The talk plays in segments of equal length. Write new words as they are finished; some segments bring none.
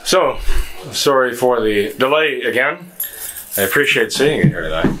So, sorry for the delay again. I appreciate seeing you here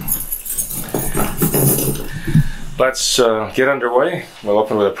tonight. Let's get underway. We'll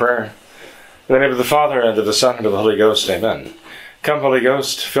open with a prayer. In the name of the Father, and of the Son, and of the Holy Ghost, amen. Come, Holy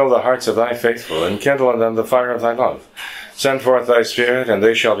Ghost, fill the hearts of thy faithful, and kindle in them the fire of thy love. Send forth thy Spirit, and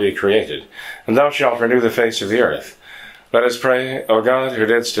they shall be created, and thou shalt renew the face of the earth. Let us pray, O God, who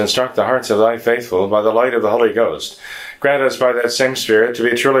didst instruct the hearts of thy faithful by the light of the Holy Ghost, grant us by that same Spirit to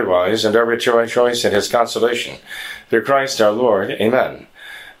be truly wise, and every choice in his consolation. Through Christ our Lord, amen.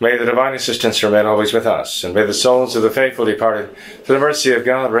 May the divine assistance remain always with us, and may the souls of the faithful departed, through the mercy of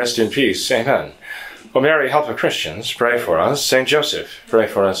God, rest in peace. Amen. O Mary, help of Christians, pray for us. Saint Joseph, pray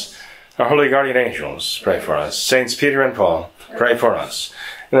for us. Our holy guardian angels, pray for us. Saints Peter and Paul, pray for us.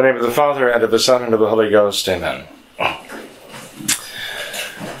 In the name of the Father, and of the Son, and of the Holy Ghost, amen.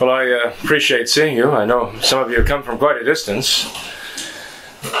 Well, I appreciate seeing you. I know some of you have come from quite a distance.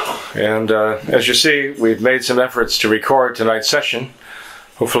 And as you see, we've made some efforts to record tonight's session.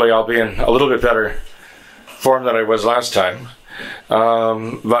 Hopefully I'll be in a little bit better form than I was last time.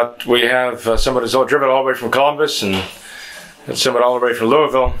 But we have someone who's driven all the way from Columbus and someone all the way from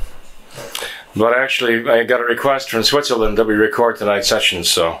Louisville. But actually, I got a request from Switzerland that we record tonight's session,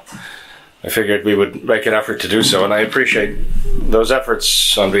 so I figured we would make an effort to do so. And I appreciate those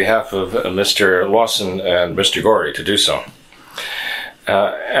efforts on behalf of Mr. Lawson and Mr. Gorey to do so.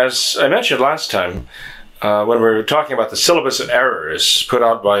 As I mentioned last time, when we were talking about the syllabus of errors put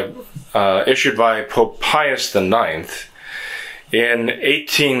out by, issued by Pope Pius IX in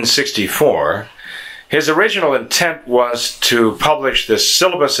 1864, his original intent was to publish the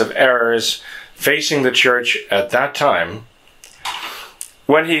syllabus of errors facing the Church at that time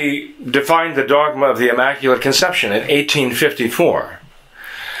when he defined the dogma of the Immaculate Conception in 1854.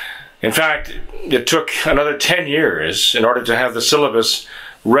 In fact, it took another 10 years in order to have the syllabus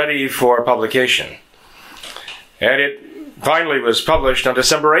ready for publication. And it finally was published on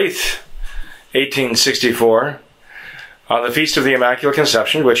December 8th, 1864, on the Feast of the Immaculate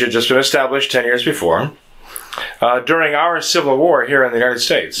Conception, which had just been established 10 years before. During our Civil War here in the United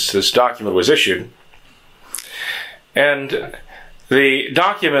States, this document was issued. And the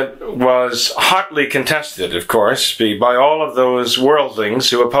document was hotly contested, of course, by all of those worldlings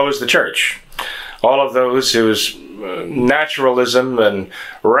who opposed the Church, all of those whose naturalism and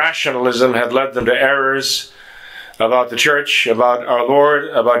rationalism had led them to errors about the Church, about our Lord,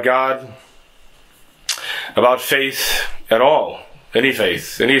 about God, about faith at all, any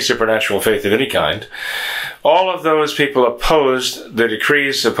faith, any supernatural faith of any kind. All of those people opposed the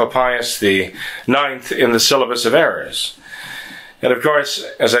decrees of Pope Pius IX in the syllabus of errors. And of course,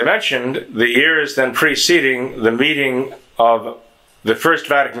 as I mentioned, the years then preceding the meeting of the First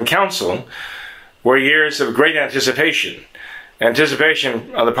Vatican Council were years of great anticipation.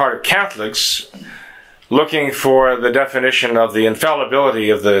 Anticipation on the part of Catholics, looking for the definition of the infallibility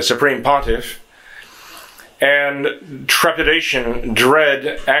of the Supreme Pontiff, and trepidation,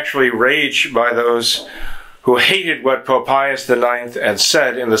 dread, actually rage by those who hated what Pope Pius IX had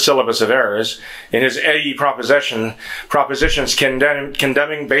said in the syllabus of errors, in his AE propositions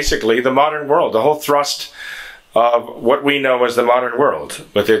condemning basically the modern world, the whole thrust of what we know as the modern world,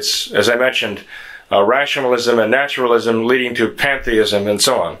 with its, as I mentioned, rationalism and naturalism leading to pantheism and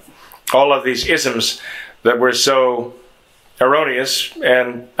so on. All of these isms that were so erroneous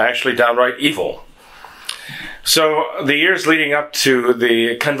and actually downright evil. So the years leading up to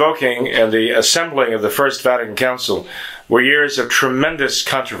the convoking and the assembling of the First Vatican Council were years of tremendous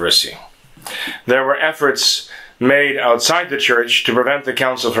controversy. There were efforts made outside the Church to prevent the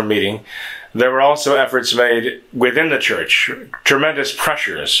Council from meeting. There were also efforts made within the Church, tremendous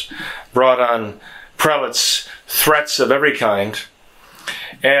pressures brought on prelates, threats of every kind.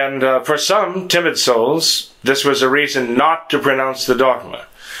 And for some timid souls, this was a reason not to pronounce the dogma,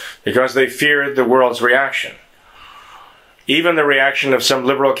 because they feared the world's reaction. Even the reaction of some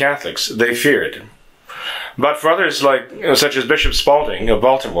liberal Catholics, they feared. But for others, such as Bishop Spalding of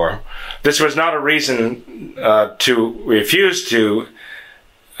Baltimore, this was not a reason to refuse to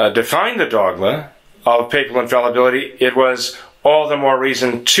define the dogma of papal infallibility. It was all the more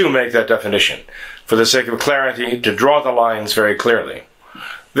reason to make that definition, for the sake of clarity, to draw the lines very clearly.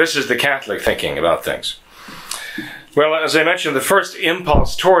 This is the Catholic thinking about things. Well, as I mentioned, the first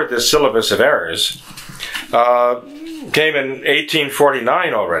impulse toward this syllabus of errors came in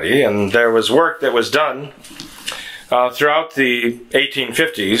 1849 already, and there was work that was done throughout the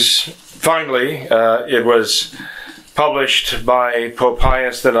 1850s. Finally, it was published by Pope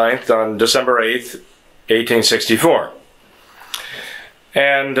Pius IX on December 8th, 1864.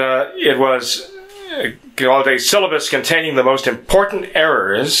 And it was called a syllabus containing the most important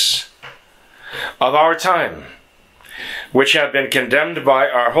errors of our time, which have been condemned by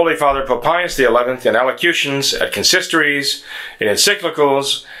our Holy Father Pope Pius XI in allocutions at consistories, in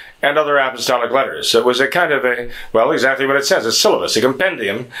encyclicals, and other apostolic letters. So it was a kind of exactly what it says, a syllabus, a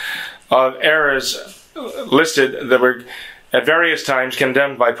compendium of errors listed that were at various times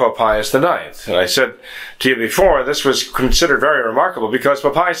condemned by Pope Pius IX. And I said to you before, this was considered very remarkable because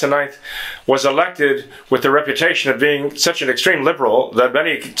Pope Pius IX was elected with the reputation of being such an extreme liberal that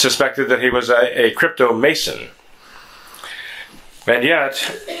many suspected that he was a crypto-mason. And yet,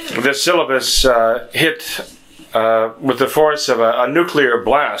 this syllabus hit with the force of a nuclear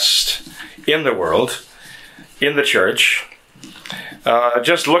blast in the world, in the church.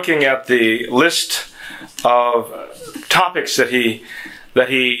 Just looking at the list of topics that he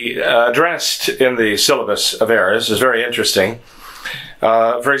addressed in the syllabus of errors is very interesting.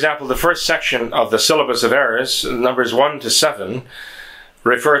 For example, the first section of the syllabus of errors, numbers 1 to 7,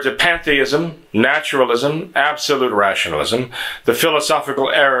 refer to pantheism, naturalism, absolute rationalism, the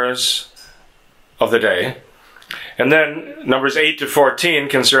philosophical errors of the day. And then numbers 8 to 14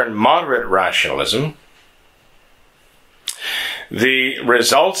 concern moderate rationalism. The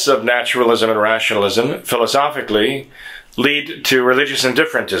results of naturalism and rationalism philosophically lead to religious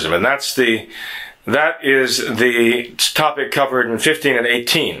indifferentism, and that is the topic covered in 15 and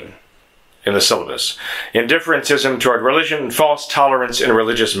 18 in the syllabus. Indifferentism toward religion and false tolerance in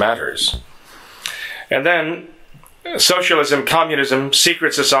religious matters. And then socialism, communism,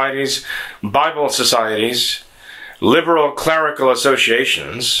 secret societies, Bible societies, liberal clerical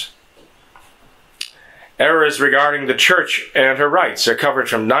associations. Errors regarding the Church and her rights are covered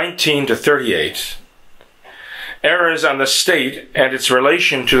from 19 to 38. Errors on the state and its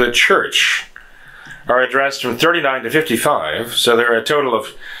relation to the Church are addressed from 39 to 55, so there are a total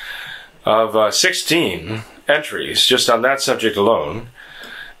of 16 entries just on that subject alone.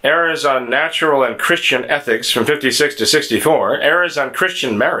 Errors on natural and Christian ethics from 56 to 64. Errors on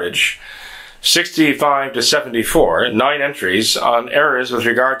Christian marriage, 65 to 74, 9 entries on errors with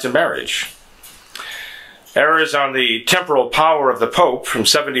regard to marriage. Errors on the temporal power of the Pope from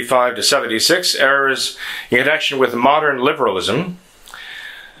 75 to 76, errors in connection with modern liberalism.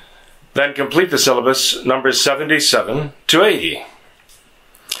 Then complete the syllabus, numbers 77 to 80.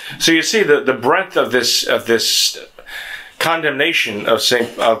 So you see the breadth of this condemnation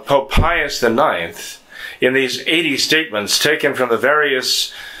of Pope Pius IX in these 80 statements taken from the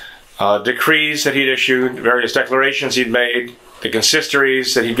various decrees that he'd issued, various declarations he'd made, the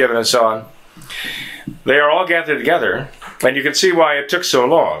consistories that he'd given, and so on. They are all gathered together, and you can see why it took so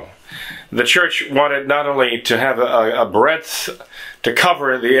long. The Church wanted not only to have a breadth to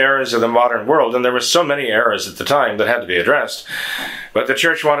cover the errors of the modern world, and there were so many errors at the time that had to be addressed, but the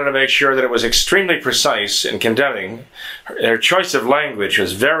Church wanted to make sure that it was extremely precise in condemning. Their choice of language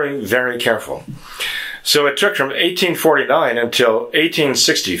was very, very careful. So it took from 1849 until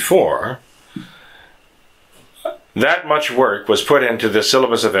 1864, that much work was put into the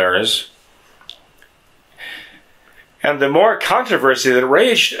syllabus of errors. And the more controversy that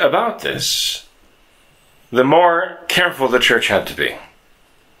raged about this, the more careful the Church had to be.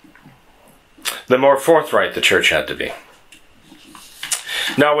 The more forthright the Church had to be.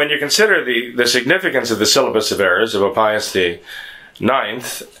 Now, when you consider the significance of the syllabus of errors of Pope Pius IX,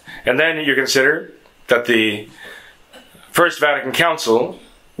 and then you consider that the First Vatican Council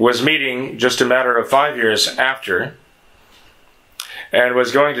was meeting just a matter of 5 years after, and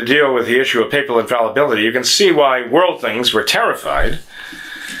was going to deal with the issue of papal infallibility, you can see why worldlings were terrified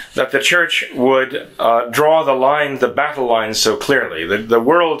that the Church would draw the battle lines so clearly. The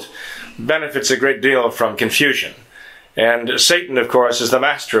world benefits a great deal from confusion. And Satan, of course, is the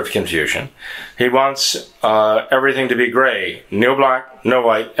master of confusion. He wants everything to be gray. No black, no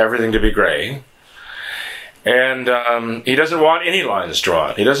white, everything to be gray. And he doesn't want any lines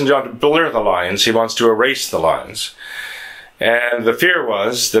drawn. He doesn't want to blur the lines. He wants to erase the lines. And the fear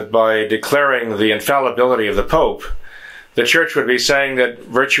was that by declaring the infallibility of the Pope, the Church would be saying that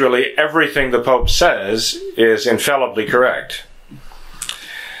virtually everything the Pope says is infallibly correct.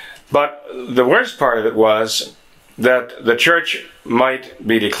 But the worst part of it was that the Church might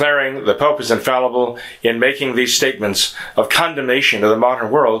be declaring the Pope is infallible in making these statements of condemnation of the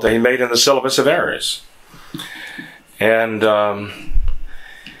modern world that he made in the syllabus of errors. And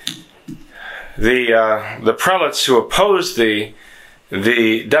the prelates who opposed the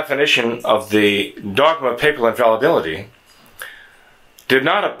definition of the dogma of papal infallibility did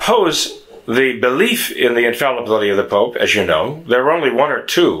not oppose the belief in the infallibility of the Pope, as you know. There were only 1 or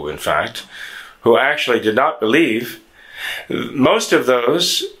 2, in fact, who actually did not believe. Most of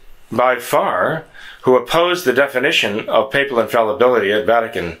those, by far, who opposed the definition of papal infallibility at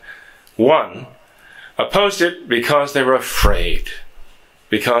Vatican I opposed it because they were afraid.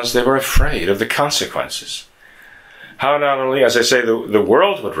 Because they were afraid of the consequences. How not only, as I say, the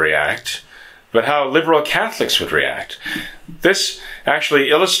world would react, but how liberal Catholics would react. This actually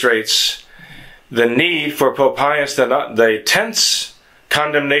illustrates the need for Pope Pius X's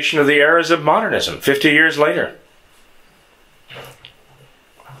condemnation of the errors of modernism 50 years later.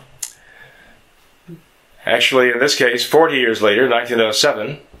 Actually, in this case, 40 years later,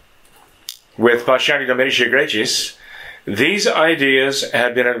 1907, with Pascendi Dominici Graecis, these ideas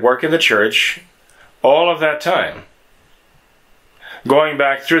had been at work in the Church all of that time, going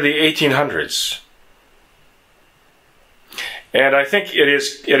back through the 1800s. And I think it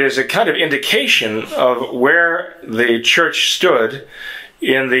is a kind of indication of where the Church stood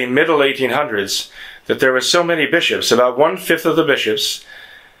in the middle 1800s, that there were so many bishops, about 1/5 of the bishops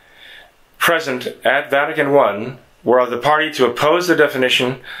present at Vatican I were of the party to oppose the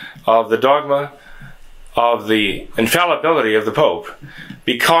definition of the dogma of the infallibility of the Pope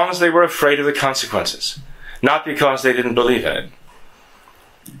because they were afraid of the consequences, not because they didn't believe in it.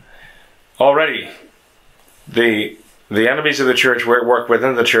 Already, the enemies of the Church were at work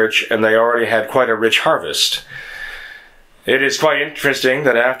within the Church, and they already had quite a rich harvest. It is quite interesting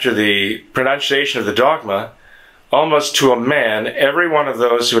that after the pronunciation of the dogma, almost to a man, every one of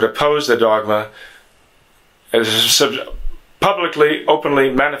those who had opposed the dogma publicly, openly,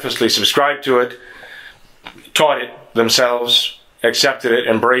 manifestly subscribed to it, taught it themselves, accepted it,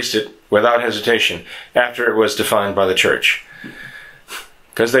 embraced it without hesitation after it was defined by the Church,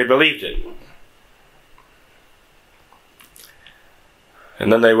 because they believed it.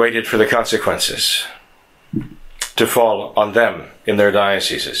 And then they waited for the consequences to fall on them in their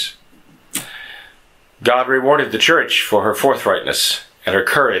dioceses. God rewarded the Church for her forthrightness and her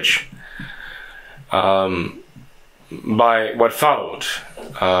courage by what followed.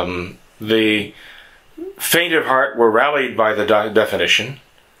 The faint of heart were rallied by the definition.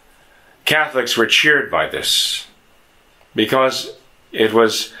 Catholics were cheered by this because it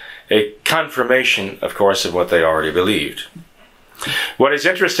was a confirmation, of course, of what they already believed. What is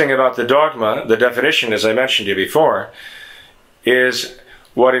interesting about the dogma, the definition, as I mentioned to you before, is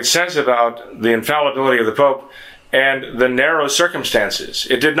what it says about the infallibility of the Pope and the narrow circumstances.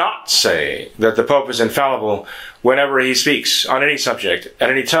 It did not say that the Pope is infallible whenever he speaks on any subject at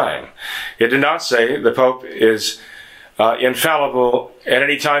any time. It did not say the Pope is infallible at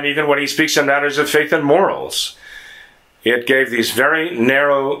any time, even when he speaks in matters of faith and morals. It gave these very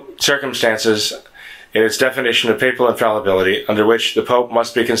narrow circumstances in its definition of papal infallibility under which the Pope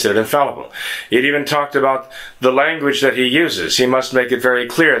must be considered infallible. It even talked about the language that he uses. He must make it very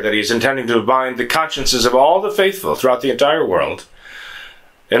clear that he's intending to bind the consciences of all the faithful throughout the entire world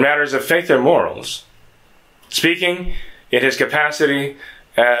in matters of faith and morals, speaking in his capacity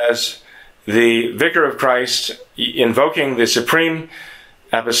as the Vicar of Christ, invoking the supreme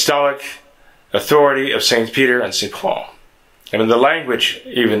apostolic authority of St. Peter and St. Paul. I mean, the language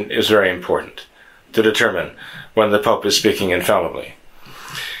even is very important to determine when the Pope is speaking infallibly.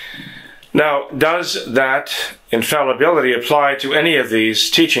 Now, does that infallibility apply to any of these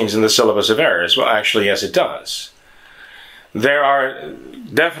teachings in the Syllabus of Errors? Well, actually, yes, it does. There are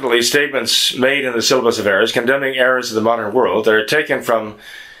definitely statements made in the Syllabus of Errors condemning errors of the modern world that are taken from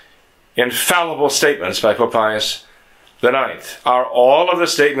infallible statements by Pope Pius IX. Are all of the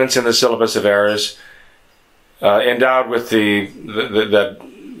statements in the Syllabus of Errors endowed with the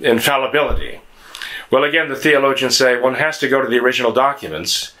infallibility? Well, again, the theologians say one has to go to the original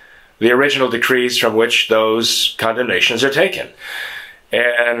documents, the original decrees from which those condemnations are taken.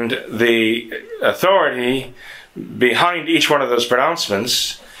 And the authority behind each one of those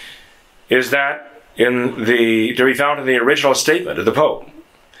pronouncements is that to be found in the original statement of the Pope,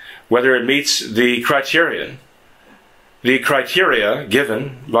 whether it meets the criteria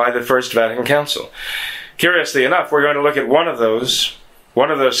given by the First Vatican Council. Curiously enough, we're going to look at one of those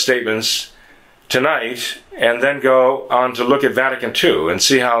statements tonight, and then go on to look at Vatican II and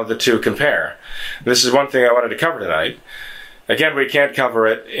see how the two compare. This is one thing I wanted to cover tonight. Again, we can't cover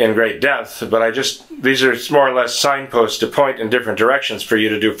it in great depth, but these are more or less signposts to point in different directions for you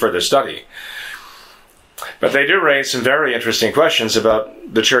to do further study. But they do raise some very interesting questions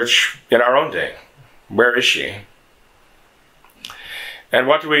about the Church in our own day. Where is she? And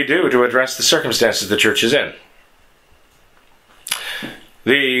what do we do to address the circumstances the Church is in?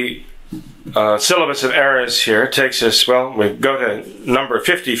 The Syllabus of Errors here takes us, we go to number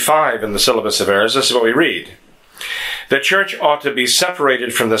 55 in the Syllabus of Errors. This is what we read. The Church ought to be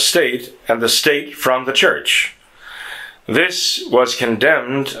separated from the state, and the state from the Church. This was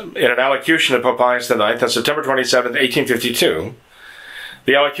condemned in an allocution of Pope Pius IX on September 27, 1852.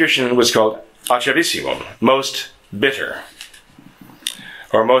 The allocution was called Acerissimum, most bitter,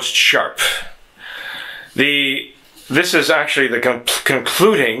 or most sharp. This is actually the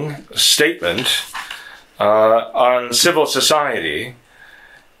concluding statement on civil society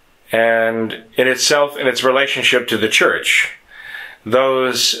and in itself, in its relationship to the Church.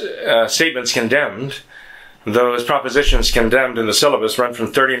 Those statements condemned, those propositions condemned in the syllabus run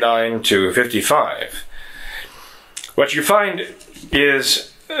from 39 to 55. What you find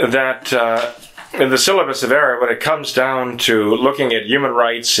is that in the syllabus of error, when it comes down to looking at human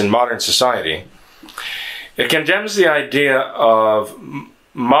rights in modern society, it condemns the idea of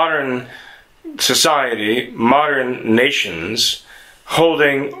modern society, modern nations,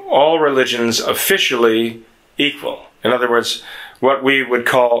 holding all religions officially equal. In other words, what we would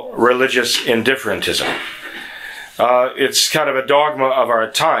call religious indifferentism. It's kind of a dogma of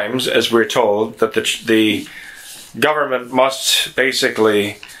our times, as we're told, that the government must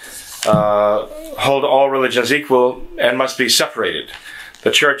basically hold all religions equal and must be separated.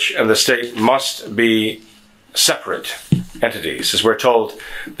 The church and the state must be separate entities. As we're told,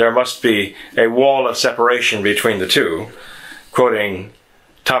 there must be a wall of separation between the two, quoting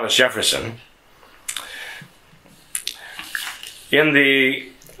Thomas Jefferson. In the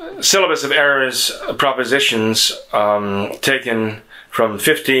syllabus of errors propositions taken from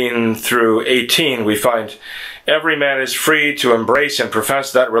 15 through 18, we find every man is free to embrace and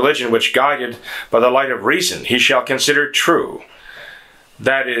profess that religion which, guided by the light of reason, he shall consider true.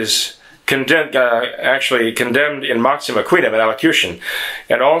 That is actually condemned in Maxima Quidem, an allocution,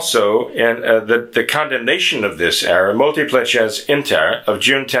 and also in the condemnation of this error, Multiplices Inter, of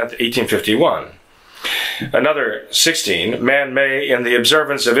June 10th, 1851. Another 16, man may, in the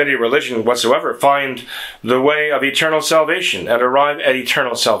observance of any religion whatsoever, find the way of eternal salvation and arrive at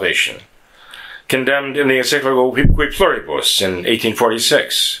eternal salvation. Condemned in the encyclical Qui Pluribus in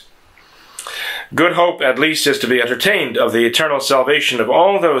 1846. Good hope, at least, is to be entertained of the eternal salvation of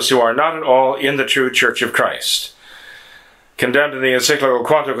all those who are not at all in the true Church of Christ. Condemned in the encyclical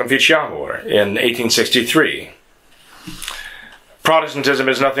Quanto Conficiamur in 1863. Protestantism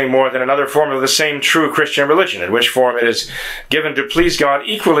is nothing more than another form of the same true Christian religion, in which form it is given to please God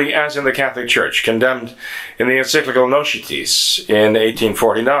equally as in the Catholic Church, condemned in the encyclical Nocitis in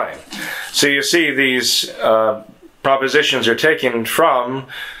 1849. So you see, these propositions are taken from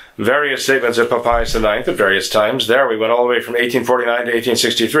various statements of Pope Pius IX at various times. There we went all the way from 1849 to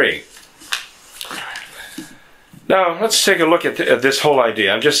 1863. Now, let's take a look at this whole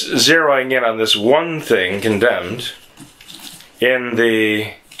idea. I'm just zeroing in on this one thing condemned in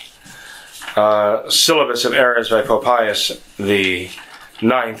the syllabus of errors by Pope Pius the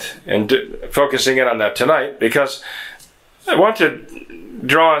Ninth, and focusing in on that tonight, because I want to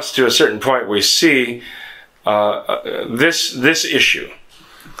draw us to a certain point where we see this issue.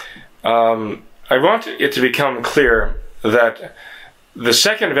 I want it to become clear that the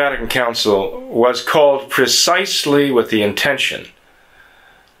Second Vatican Council was called precisely with the intention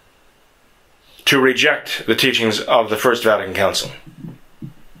to reject the teachings of the First Vatican Council.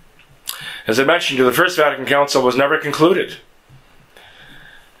 As I mentioned, the First Vatican Council was never concluded.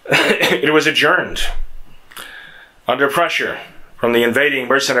 It was adjourned under pressure from the invading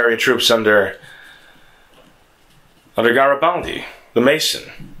mercenary troops under Garibaldi, the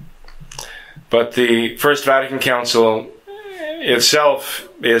Mason. But the First Vatican Council itself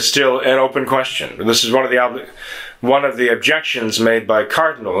is still an open question. This is one of the objections made by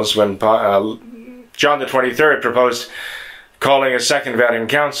cardinals when John the 23rd proposed calling a Second Vatican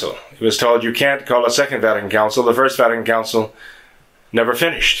Council. He was told, you can't call a Second Vatican Council. The First Vatican Council never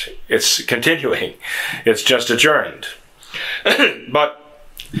finished. It's continuing. It's just adjourned. But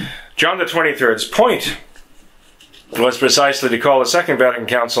John the 23rd's point was precisely to call a Second Vatican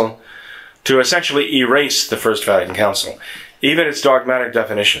Council to essentially erase the First Vatican Council, even its dogmatic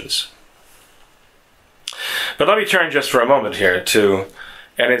definitions. But let me turn just for a moment here to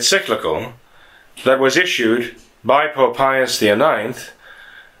an encyclical that was issued by Pope Pius IX,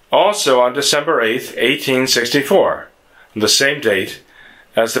 also on December 8th, 1864, the same date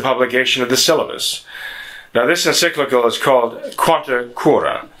as the publication of the syllabus. Now, this encyclical is called Quanta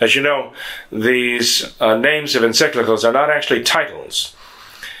Cura. As you know, these names of encyclicals are not actually titles.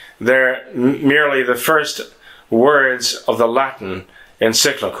 They're merely the first words of the Latin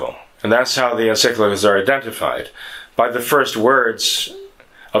encyclical. And that's how the encyclicals are identified, by the first words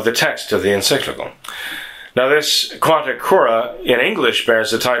of the text of the encyclical. Now, this Quanta Cura in English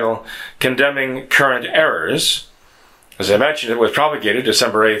bears the title Condemning Current Errors. As I mentioned, it was promulgated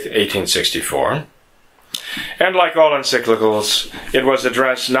December 8th, 1864. And like all encyclicals, it was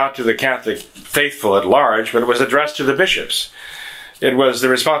addressed not to the Catholic faithful at large, but it was addressed to the bishops. It was the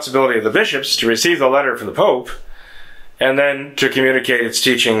responsibility of the bishops to receive the letter from the Pope and then to communicate its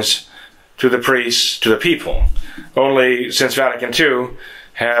teachings to the priests, to the people. Only since Vatican II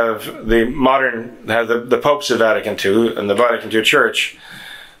have the popes of Vatican II and the Vatican II Church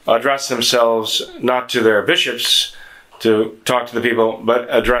addressed themselves not to their bishops to talk to the people, but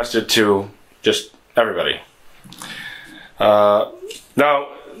addressed it to just everybody. Now,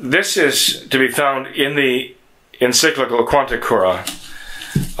 this is to be found in the encyclical Quanta Cura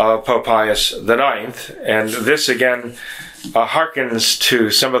of Pope Pius IX, and this again hearkens to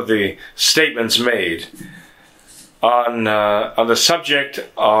some of the statements made on the subject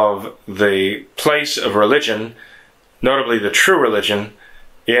of the place of religion, notably the true religion,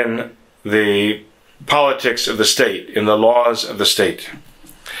 in the politics of the state, in the laws of the state.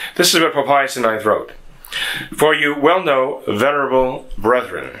 This is what Pope Pius IX wrote. For you well know, venerable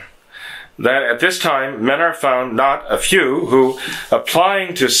brethren, that at this time men are found not a few who,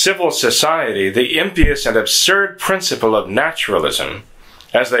 applying to civil society the impious and absurd principle of naturalism,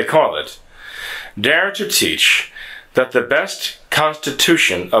 as they call it, dare to teach that the best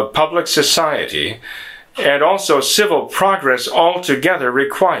constitution of public society and also civil progress altogether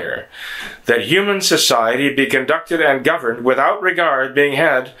require that human society be conducted and governed without regard being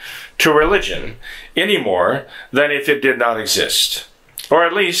had to religion any more than if it did not exist, or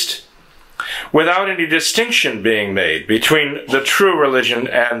at least without any distinction being made between the true religion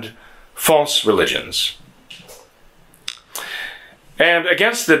and false religions. And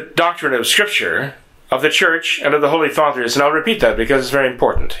against the doctrine of Scripture, of the Church, and of the Holy Fathers, and I'll repeat that because it's very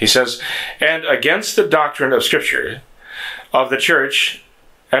important. He says, and against the doctrine of Scripture, of the Church,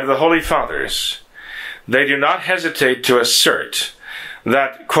 and of the Holy Fathers, they do not hesitate to assert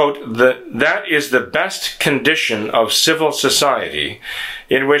that, quote, that is the best condition of civil society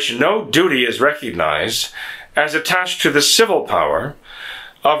in which no duty is recognized as attached to the civil power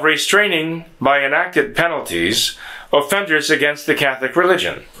of restraining by enacted penalties offenders against the Catholic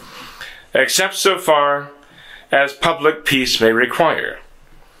religion, except so far as public peace may require.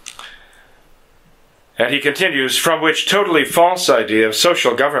 And he continues, from which totally false idea of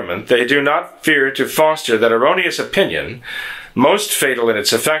social government they do not fear to foster that erroneous opinion, most fatal in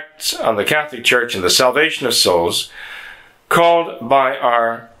its effects on the Catholic Church and the salvation of souls, called by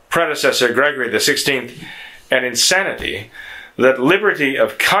our predecessor Gregory XVI an insanity, that liberty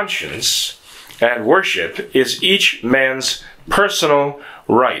of conscience and worship is each man's personal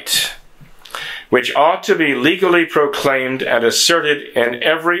right, which ought to be legally proclaimed and asserted in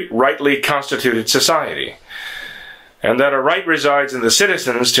every rightly constituted society, and that a right resides in the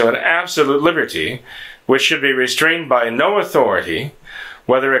citizens to an absolute liberty, which should be restrained by no authority,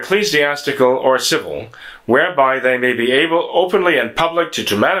 whether ecclesiastical or civil, whereby they may be able openly and public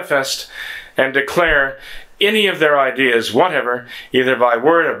to manifest and declare any of their ideas whatever, either by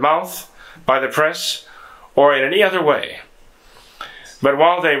word of mouth, by the press, or in any other way. But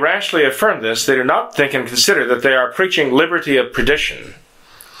while they rashly affirm this, they do not think and consider that they are preaching liberty of perdition,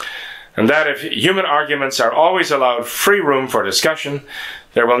 and that if human arguments are always allowed free room for discussion,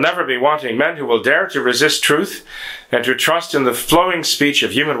 there will never be wanting men who will dare to resist truth and to trust in the flowing speech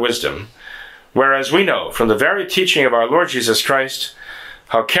of human wisdom, whereas we know from the very teaching of our Lord Jesus Christ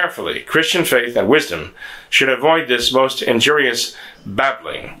how carefully Christian faith and wisdom should avoid this most injurious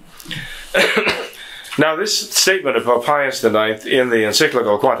babbling. Now, this statement of Pope Pius IX in the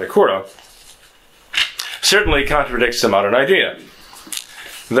encyclical Quanta Cura certainly contradicts the modern idea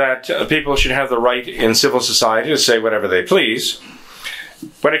that people should have the right in civil society to say whatever they please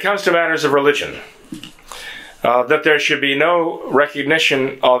when it comes to matters of religion, that there should be no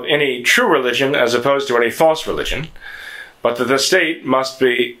recognition of any true religion as opposed to any false religion, but that the state must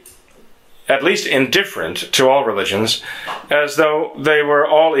be at least indifferent to all religions, as though they were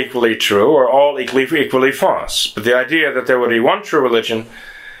all equally true or all equally false. But the idea that there would be one true religion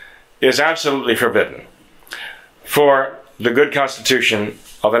is absolutely forbidden for the good constitution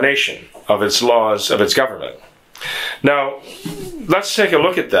of a nation, of its laws, of its government. Now, let's take a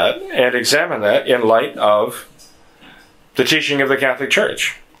look at that and examine that in light of the teaching of the Catholic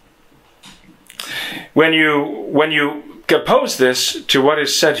Church. When you oppose this to what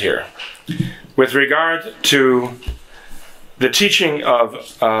is said here, with regard to the teaching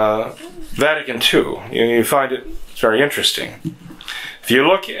of Vatican II, you find it very interesting. If you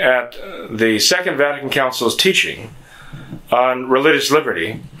look at the Second Vatican Council's teaching on religious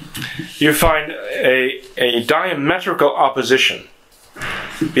liberty, you find a diametrical opposition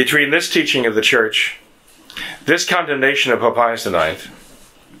between this teaching of the Church, this condemnation of Pope Pius IX,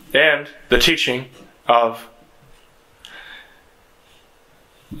 and the teaching of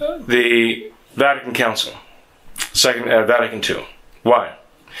the Vatican Council, Second Vatican II. Why?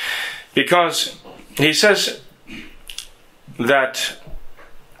 Because he says that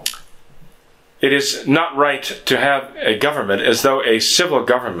it is not right to have a government as though a civil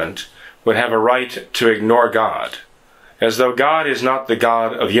government would have a right to ignore God, as though God is not the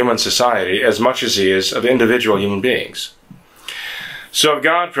God of human society as much as he is of individual human beings. So if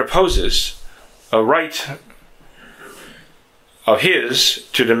God proposes a right of his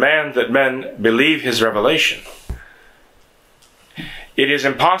to demand that men believe his revelation, it is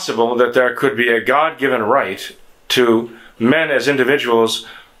impossible that there could be a God-given right to men as individuals,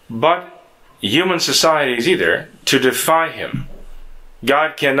 but human societies either, to defy him.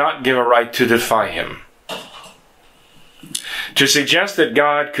 God cannot give a right to defy him. To suggest that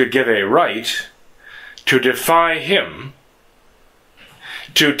God could give a right to defy him,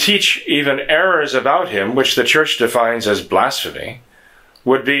 to teach even errors about him, which the Church defines as blasphemy,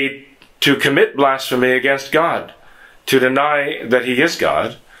 would be to commit blasphemy against God, to deny that he is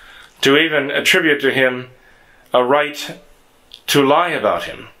God, to even attribute to him a right to lie about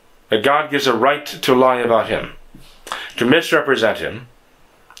him, that God gives a right to lie about him, to misrepresent him,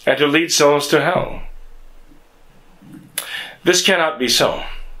 and to lead souls to hell. This cannot be so.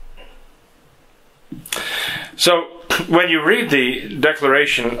 So, when you read the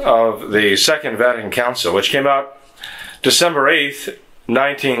declaration of the Second Vatican Council, which came out December 8th,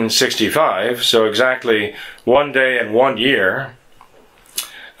 1965, so exactly 1 day and 1 year,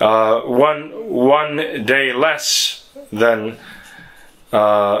 one day less than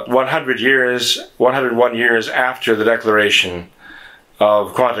 101 years after the declaration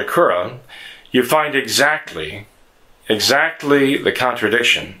of Quanta Cura, you find exactly the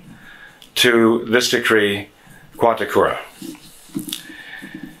contradiction to this decree, Quanta Cura.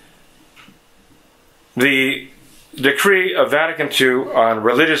 The decree of Vatican II on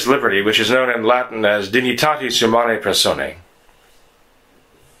religious liberty, which is known in Latin as Dignitatis Humanae Personae,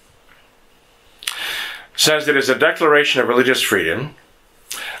 says that it is a declaration of religious freedom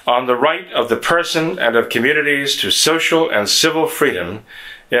on the right of the person and of communities to social and civil freedom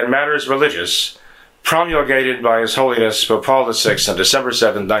in matters religious, promulgated by His Holiness Pope Paul VI on December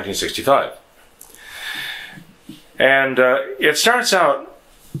 7, 1965. And it starts out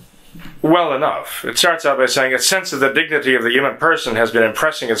well enough. It starts out by saying, a sense of the dignity of the human person has been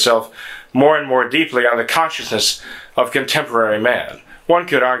impressing itself more and more deeply on the consciousness of contemporary man. One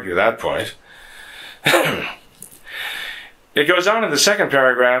could argue that point. It goes on in the second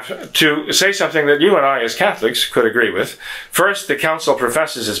paragraph to say something that you and I as Catholics could agree with. First, the Council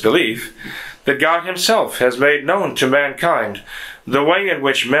professes its belief that God himself has made known to mankind the way in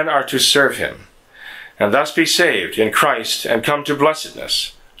which men are to serve him, and thus be saved in Christ and come to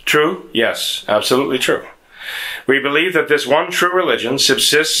blessedness. True? Yes, absolutely true. We believe that this one true religion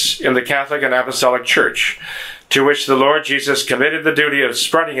subsists in the Catholic and Apostolic Church, to which the Lord Jesus committed the duty of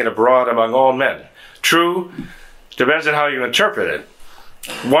spreading it abroad among all men. True? Depends on how you interpret it.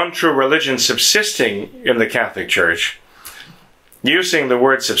 One true religion subsisting in the Catholic Church, using the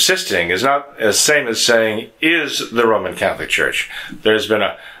word subsisting is not the same as saying is the Roman Catholic Church. There's been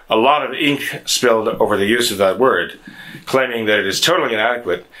a lot of ink spilled over the use of that word, claiming that it is totally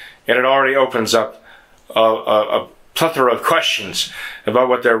inadequate, and it already opens up a plethora of questions about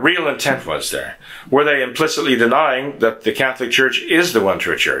what their real intent was there. Were they implicitly denying that the Catholic Church is the one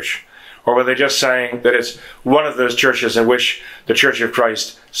true church? Or were they just saying that it's one of those churches in which the Church of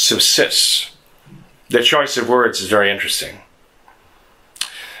Christ subsists? The choice of words is very interesting.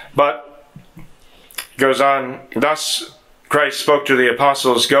 But, it goes on, thus Christ spoke to the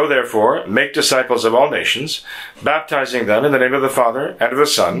apostles, "Go therefore, make disciples of all nations, baptizing them in the name of the Father, and of the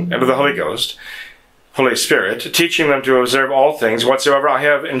Son, and of the Holy Ghost, Holy Spirit, teaching them to observe all things whatsoever I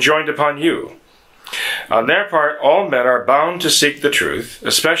have enjoined upon you." On their part, all men are bound to seek the truth,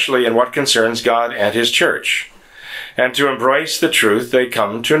 especially in what concerns God and his church, and to embrace the truth they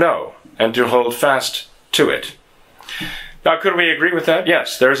come to know, and to hold fast to it. Now, could we agree with that?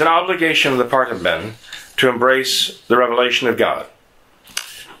 Yes, there is an obligation on the part of men to embrace the revelation of God,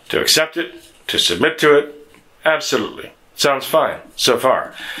 to accept it, to submit to it. Absolutely. Sounds fine so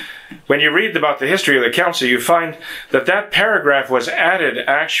far. When you read about the history of the council, you find that that paragraph was added,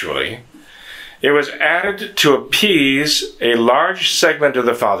 actually, it was added to appease a large segment of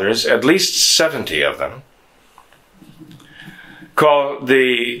the fathers, at least 70 of them, called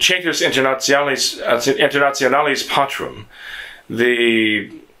the Cetus Internationalis Patrum,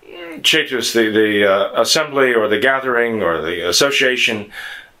 the Cetus, the assembly or the gathering or the association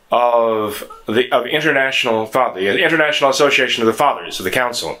of International Father, the International Association of the Fathers of the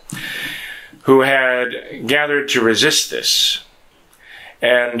Council. who had gathered to resist this,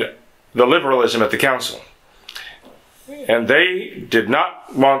 and the liberalism at the council. And they did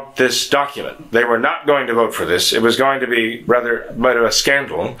not want this document. They were not going to vote for this. It was going to be rather a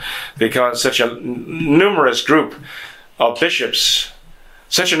scandal, because such a numerous group of bishops,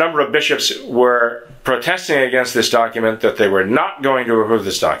 such a number of bishops were protesting against this document that they were not going to approve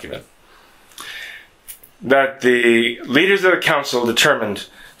this document, that the leaders of the council determined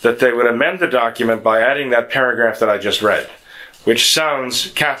that they would amend the document by adding that paragraph that I just read, which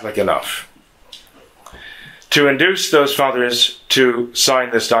sounds Catholic enough, to induce those fathers to sign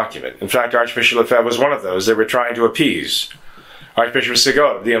this document. In fact, Archbishop Lefebvre was one of those they were trying to appease. Archbishop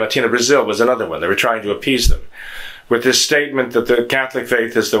Segov of Diamantina, Brazil, was another one. They were trying to appease them with this statement that the Catholic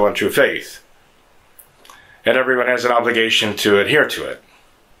faith is the one true faith, and everyone has an obligation to adhere to it.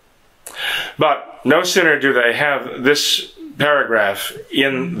 But no sooner do they have this paragraph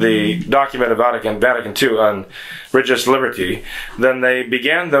in the document of Vatican II on religious liberty than they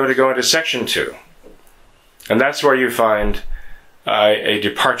began, though, to go into section 2. And that's where you find a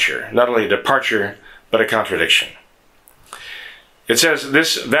departure, not only a departure, but a contradiction. It says,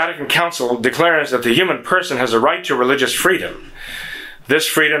 this Vatican Council declares that the human person has a right to religious freedom. This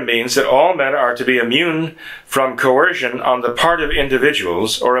freedom means that all men are to be immune from coercion on the part of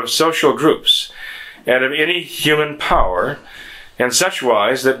individuals or of social groups, and of any human power, in such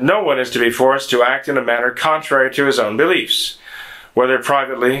wise that no one is to be forced to act in a manner contrary to his own beliefs, whether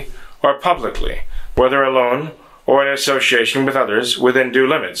privately or publicly, whether alone or in association with others, within due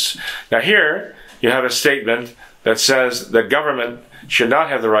limits. Now here you have a statement that says that government should not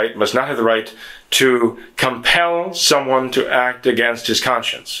have the right, must not have the right to compel someone to act against his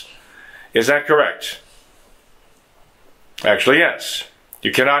conscience. Is that correct? Actually, yes.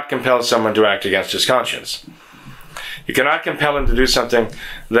 You cannot compel someone to act against his conscience. You cannot compel him to do something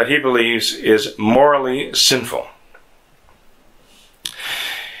that he believes is morally sinful.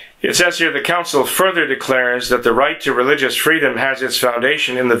 It says here, the Council further declares that the right to religious freedom has its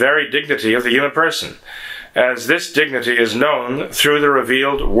foundation in the very dignity of the human person, as this dignity is known through the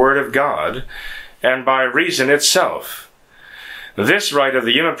revealed Word of God and by reason itself. This right of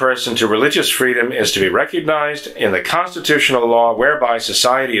the human person to religious freedom is to be recognized in the constitutional law whereby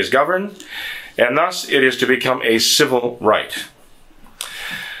society is governed, and thus it is to become a civil right.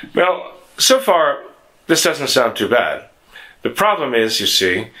 Well, so far, this doesn't sound too bad. The problem is, you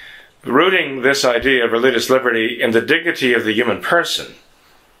see, rooting this idea of religious liberty in the dignity of the human person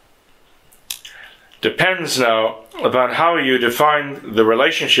depends now upon how you define the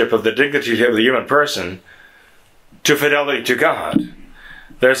relationship of the dignity of the human person to fidelity to God.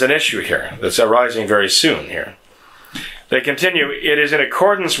 There's an issue here that's arising very soon here. They continue, it is in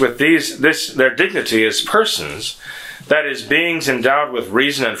accordance with their dignity as persons, that is, beings endowed with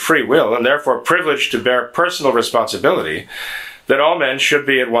reason and free will, and therefore privileged to bear personal responsibility, that all men should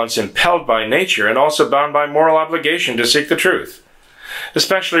be at once impelled by nature and also bound by moral obligation to seek the truth,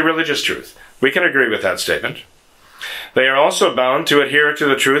 especially religious truth. We can agree with that statement. They are also bound to adhere to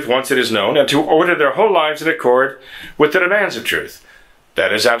the truth once it is known, and to order their whole lives in accord with the demands of truth.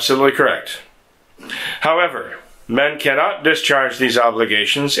 That is absolutely correct. However, men cannot discharge these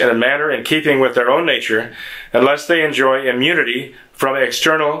obligations in a manner in keeping with their own nature unless they enjoy immunity from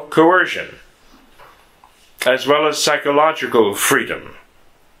external coercion, as well as psychological freedom,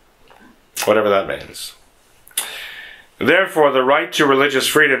 whatever that means. Therefore, the right to religious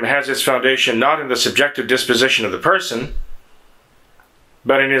freedom has its foundation not in the subjective disposition of the person,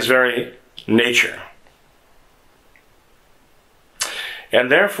 but in his very nature.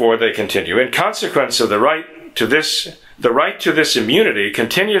 And therefore, they continue, in consequence of the right to this immunity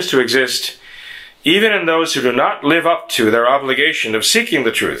continues to exist even in those who do not live up to their obligation of seeking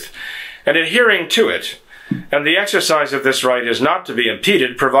the truth and adhering to it, and the exercise of this right is not to be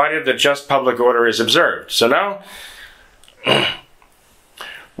impeded, provided that just public order is observed. So now,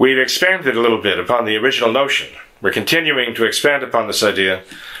 we've expanded a little bit upon the original notion. We're continuing to expand upon this idea.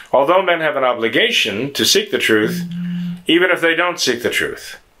 Although men have an obligation to seek the truth, even if they don't seek the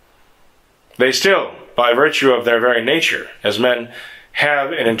truth, they still, by virtue of their very nature, as men,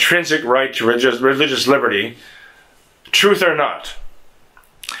 have an intrinsic right to religious liberty, truth or not.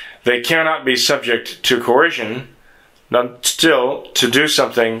 They cannot be subject to coercion, not still to do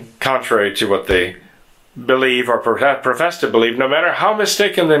something contrary to what they believe or profess to believe, no matter how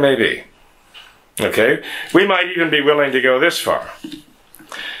mistaken they may be. Okay? We might even be willing to go this far.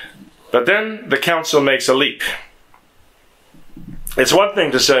 But then the council makes a leap. It's one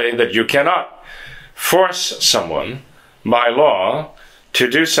thing to say that you cannot force someone by law to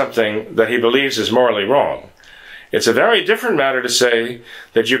do something that he believes is morally wrong. It's a very different matter to say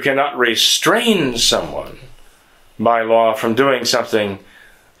that you cannot restrain someone by law from doing something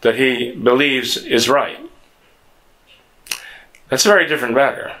that he believes is right. That's a very different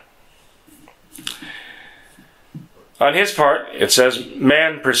matter. On his part, it says,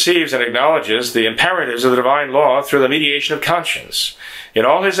 man perceives and acknowledges the imperatives of the divine law through the mediation of conscience. In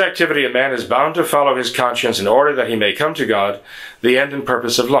all his activity, a man is bound to follow his conscience in order that he may come to God, the end and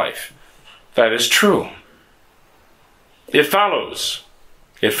purpose of life. That is true. It follows,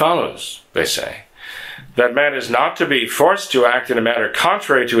 they say, that man is not to be forced to act in a manner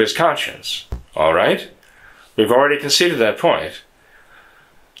contrary to his conscience. All right? We've already conceded that point.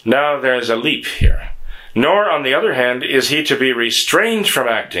 Now there's a leap here. Nor, on the other hand, is he to be restrained from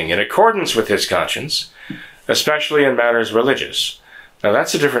acting in accordance with his conscience, especially in matters religious. Now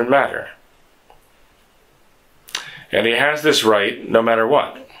that's a different matter. And he has this right no matter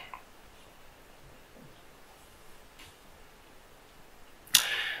what.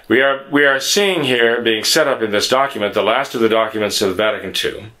 We are seeing here, being set up in this document, the last of the documents of Vatican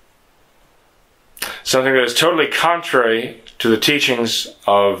II, something that is totally contrary to the teachings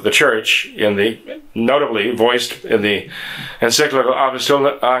of the Church, notably voiced in the encyclical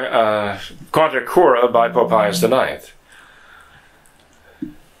Contra Cura by Pope Pius IX.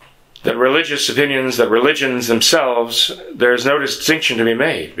 That religious opinions, that religions themselves, there is no distinction to be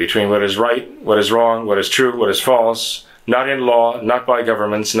made between what is right, what is wrong, what is true, what is false, not in law, not by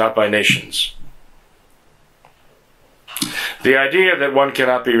governments, not by nations. The idea that one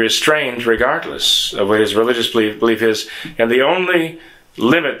cannot be restrained regardless of what his religious belief is, and the only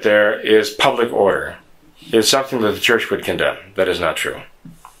limit there is public order, is something that the Church would condemn. That is not true.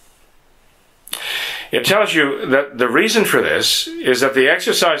 It tells you that the reason for this is that the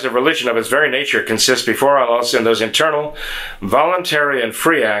exercise of religion of its very nature consists before all else in those internal, voluntary and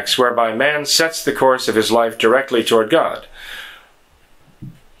free acts whereby man sets the course of his life directly toward God.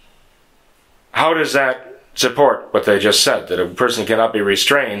 How does that support what they just said, that a person cannot be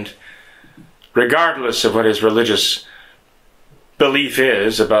restrained regardless of what his religious belief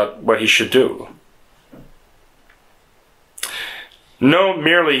is about what he should do? No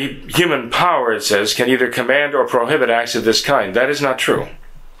merely human power, it says, can either command or prohibit acts of this kind. That is not true.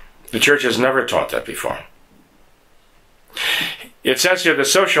 The Church has never taught that before. It says here the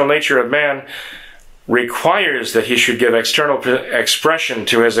social nature of man requires that he should give external expression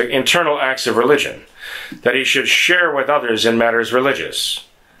to his internal acts of religion, that he should share with others in matters religious,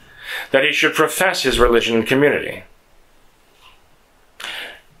 that he should profess his religion in community.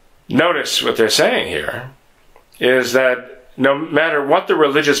 Notice what they're saying here is that no matter what the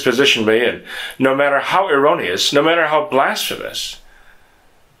religious position may be, no matter how erroneous, no matter how blasphemous,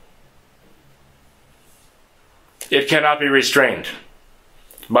 it cannot be restrained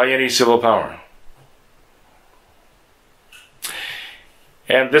by any civil power.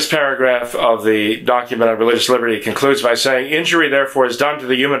 And this paragraph of the document on religious liberty concludes by saying, injury therefore is done to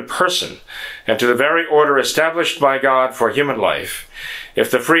the human person and to the very order established by God for human life,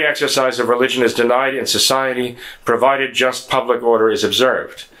 if the free exercise of religion is denied in society, provided just public order is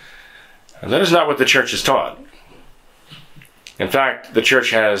observed. And that is not what the Church has taught. In fact, the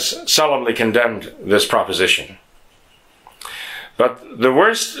Church has solemnly condemned this proposition. But the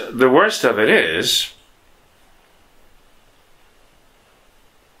worst of it is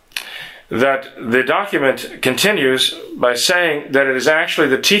that the document continues by saying that it is actually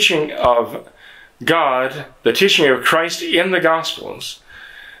the teaching of God, the teaching of Christ in the Gospels,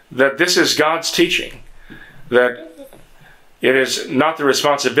 that this is God's teaching, that it is not the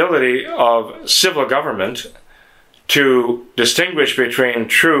responsibility of civil government to distinguish between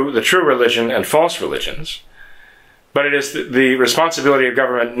the true religion and false religions, but it is the responsibility of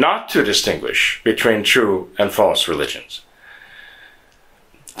government not to distinguish between true and false religions.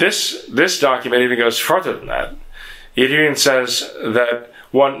 This document even goes further than that. It even says that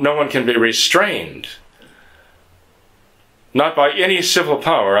no one can be restrained, not by any civil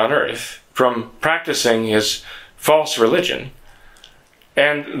power on earth, from practicing his false religion,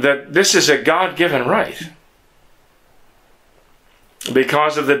 and that this is a God-given right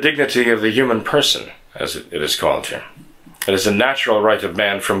because of the dignity of the human person, as it is called here. It is a natural right of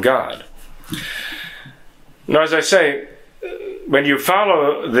man from God. Now, as I say, when you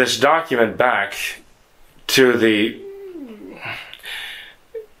follow this document back to the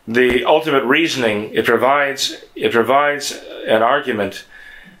ultimate reasoning, it provides an argument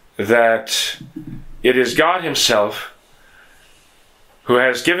that it is God himself who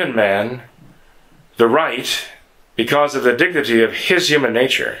has given man the right, because of the dignity of his human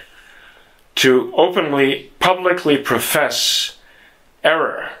nature, to openly, publicly profess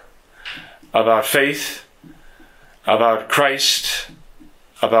error about faith, about Christ,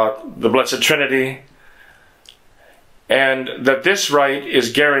 about the Blessed Trinity, and that this right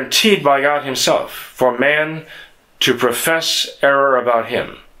is guaranteed by God himself for man to profess error about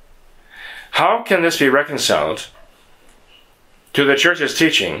him. How can this be reconciled to the Church's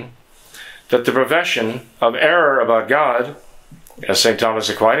teaching that the profession of error about God, as St. Thomas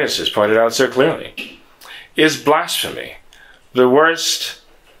Aquinas has pointed out so clearly, is blasphemy, the worst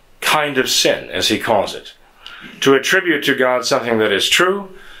kind of sin, as he calls it, to attribute to God something that is true,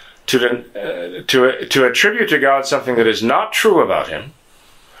 to attribute to God something that is not true about him,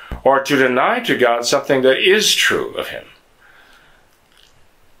 or to deny to God something that is true of him,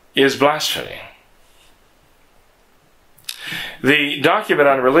 is blasphemy. The document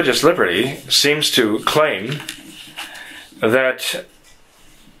on religious liberty seems to claim that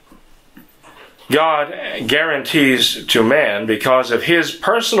God guarantees to man, because of his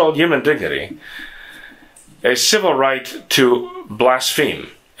personal human dignity, a civil right to blaspheme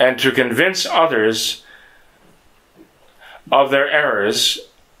and to convince others of their errors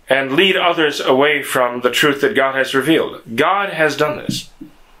and lead others away from the truth that God has revealed. God has done this.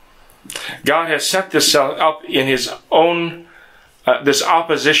 God has set this up in his own, this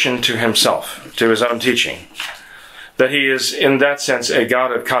opposition to himself, to his own teaching. That he is, in that sense, a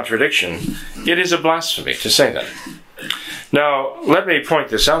God of contradiction. It is a blasphemy to say that. Now, let me point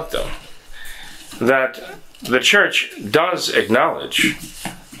this out, though, that the Church does acknowledge,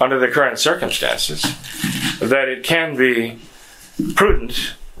 under the current circumstances, that it can be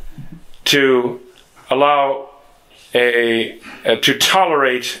prudent to allow to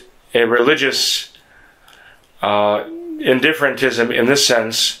tolerate a religious indifferentism, in this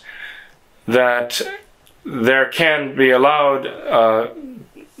sense that there can be allowed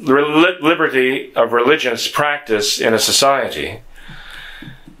liberty of religious practice in a society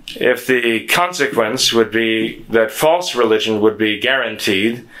if the consequence would be that false religion would be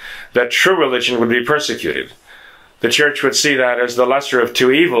guaranteed, that true religion would be persecuted. The Church would see that as the lesser of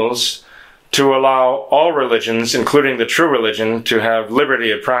two evils, to allow all religions, including the true religion, to have liberty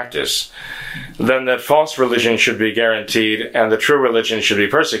of practice, then that false religion should be guaranteed and the true religion should be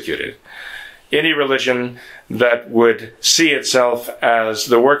persecuted. Any religion that would see itself as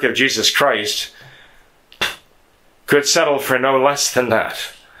the work of Jesus Christ could settle for no less than that.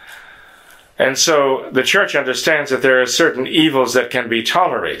 And so the Church understands that there are certain evils that can be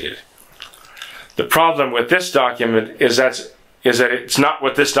tolerated. The problem with this document is that it's not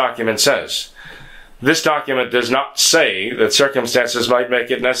what this document says. This document does not say that circumstances might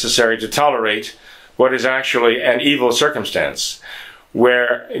make it necessary to tolerate what is actually an evil circumstance,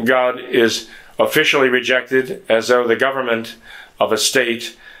 where God is officially rejected, as though the government of a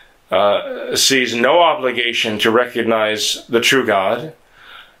state sees no obligation to recognize the true God,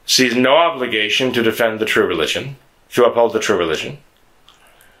 sees no obligation to defend the true religion, to uphold the true religion.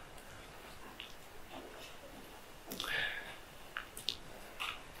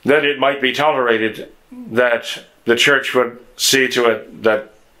 That it might be tolerated that the Church would see to it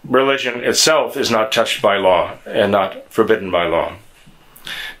that religion itself is not touched by law and not forbidden by law.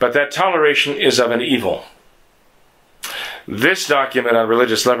 But that toleration is of an evil. This document on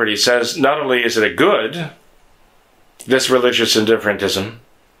religious liberty says not only is it a good, this religious indifferentism,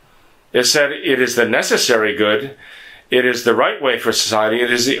 it said it is the necessary good, it is the right way for society,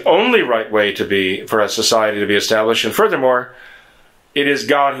 it is the only right way for a society to be established, and furthermore, it is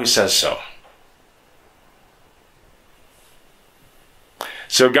God who says so.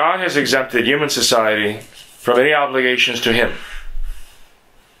 So God has exempted human society from any obligations to him.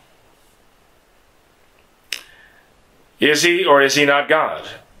 Is he or is he not God?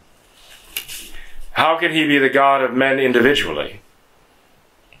 How can he be the God of men individually,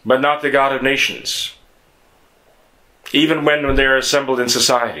 but not the God of nations, even when they are assembled in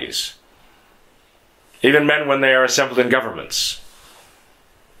societies, even when they are assembled in governments?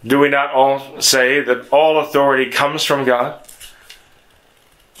 Do we not all say that all authority comes from God?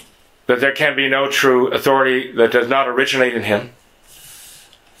 That there can be no true authority that does not originate in him?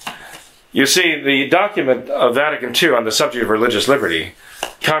 You see, the document of Vatican II on the subject of religious liberty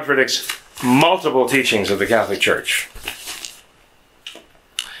contradicts multiple teachings of the Catholic Church.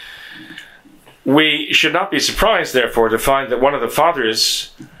 We should not be surprised, therefore, to find that one of the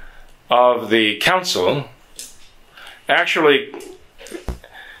fathers of the Council actually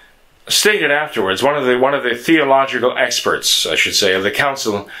stated afterwards, one of the theological experts, I should say, of the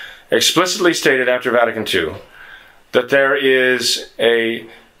Council, explicitly stated after Vatican II that there is a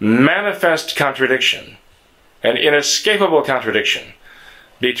manifest contradiction, an inescapable contradiction,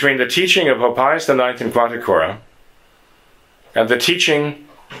 between the teaching of Pope Pius IX in Quanta Cora and the teaching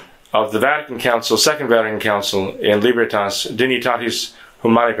of the Vatican Council, Second Vatican Council, in Libertas Dignitatis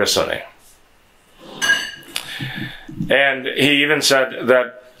Humanae Personae. And he even said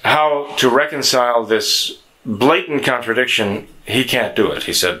that how to reconcile this blatant contradiction, he can't do it.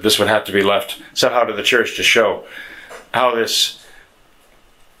 He said this would have to be left somehow to the Church to show how this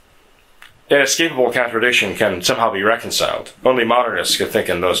inescapable contradiction can somehow be reconciled. Only modernists could think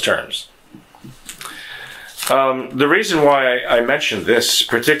in those terms. The reason why I mentioned this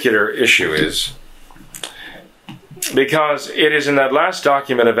particular issue is because it is in that last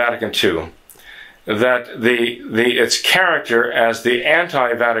document of Vatican II that its character as the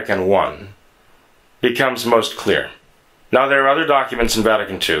anti-Vatican I becomes most clear. Now, there are other documents in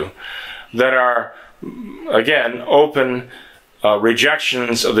Vatican II that are, again, open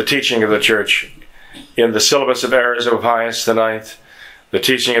rejections of the teaching of the Church in the Syllabus of Errors of Pius IX, the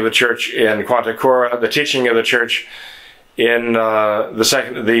teaching of the Church in Quanta Cura, the teaching of the Church in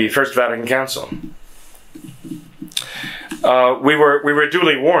the First Vatican Council. We were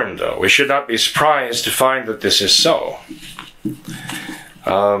duly warned, though. We should not be surprised to find that this is so.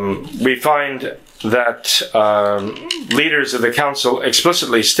 We find that leaders of the Council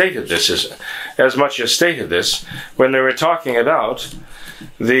explicitly stated this, as much as stated this, when they were talking about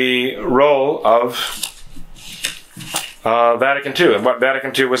the role of Vatican II and what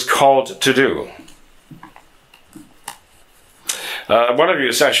Vatican II was called to do. One of you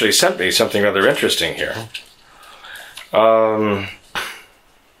has actually sent me something rather interesting here.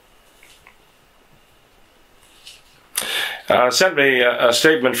 Sent me a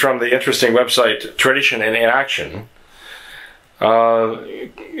statement from the interesting website Tradition in Action.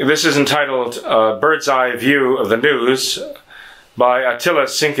 This is entitled Bird's Eye View of the News by Attila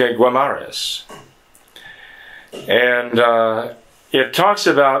Cinque Guimarães. And it talks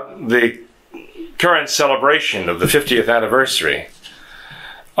about the current celebration of the 50th anniversary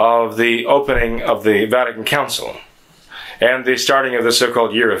of the opening of the Vatican Council and the starting of the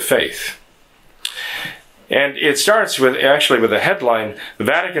so-called Year of Faith. And it starts with a headline,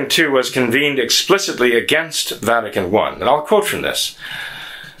 Vatican II was convened explicitly against Vatican I. And I'll quote from this.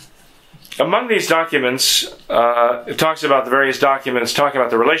 Among these documents, it talks about the various documents talking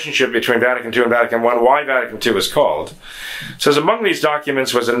about the relationship between Vatican II and Vatican I, why Vatican II was called. It says, among these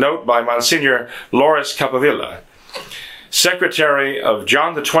documents was a note by Monsignor Loris Capovilla, secretary of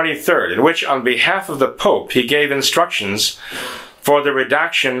John the 23rd, in which, on behalf of the Pope, he gave instructions for the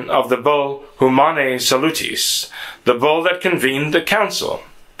redaction of the bull Humanae Salutis, the bull that convened the council.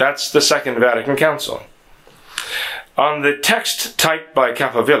 That's the Second Vatican Council. On the text typed by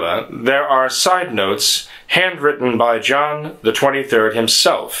Capovilla, there are side notes handwritten by John the 23rd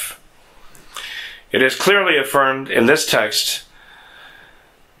himself. It is clearly affirmed in this text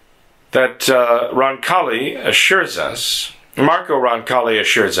that Marco Roncalli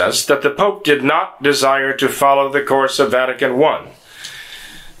assures us that the Pope did not desire to follow the course of Vatican I,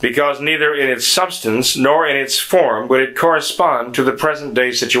 because neither in its substance nor in its form would it correspond to the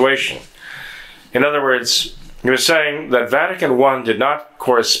present-day situation. In other words, he was saying that Vatican I did not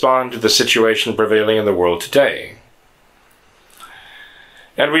correspond to the situation prevailing in the world today.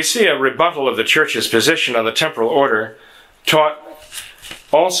 And we see a rebuttal of the Church's position on the temporal order taught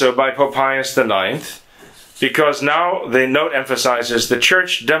also by Pope Pius IX, because now the note emphasizes the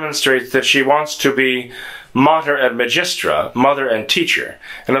Church demonstrates that she wants to be mater et magistra, mother and teacher.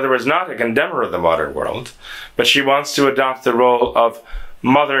 In other words, not a condemner of the modern world, but she wants to adopt the role of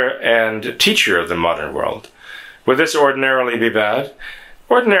mother and teacher of the modern world. Would this ordinarily be bad?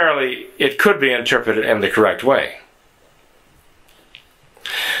 Ordinarily, it could be interpreted in the correct way.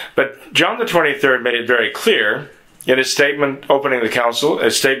 But John the 23rd made it very clear in his statement opening the council,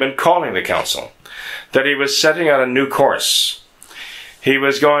 his statement calling the council, that he was setting on a new course. He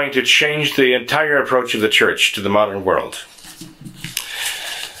was going to change the entire approach of the Church to the modern world.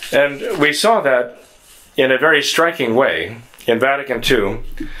 And we saw that in a very striking way in Vatican II,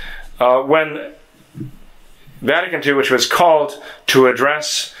 when Vatican II, which was called to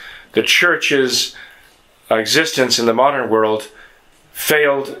address the Church's existence in the modern world,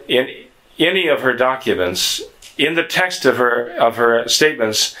 failed in any of her documents, in the text of her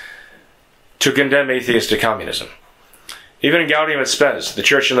statements, to condemn atheistic communism. Even in Gaudium et Spes, the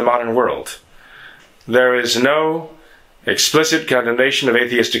Church in the modern world, there is no explicit condemnation of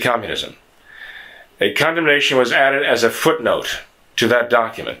atheistic communism. A condemnation was added as a footnote to that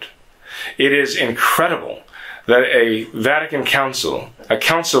document. It is incredible that a Vatican Council, a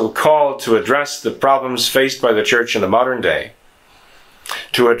council called to address the problems faced by the Church in the modern day,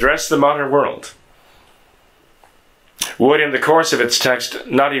 to address the modern world, would in the course of its text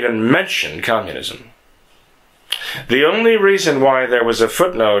not even mention communism. The only reason why there was a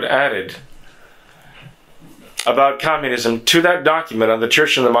footnote added about communism to that document on the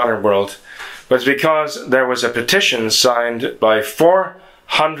Church in the Modern World was because there was a petition signed by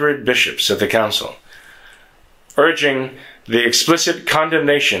 400 bishops at the council urging the explicit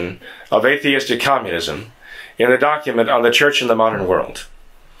condemnation of atheistic communism in the document on the Church in the Modern World.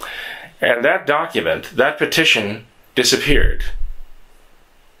 And that document, that petition, disappeared.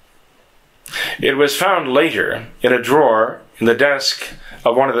 It was found later in a drawer in the desk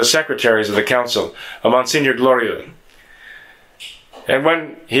of one of the secretaries of the council, a Monsignor Glorieux. And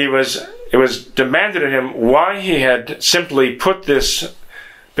when it was demanded of him why he had simply put this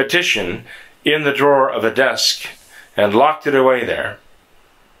petition in the drawer of a desk and locked it away there,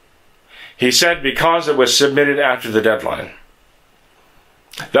 he said because it was submitted after the deadline.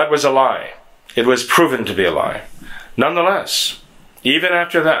 That was a lie. It was proven to be a lie. Nonetheless, even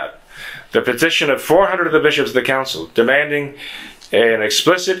after that, the petition of 400 of the bishops of the council demanding an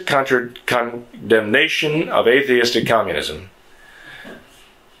explicit condemnation of atheistic communism,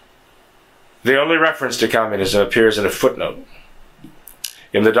 the only reference to communism appears in a footnote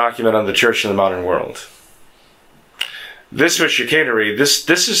in the document on the Church in the Modern World. This was chicanery. This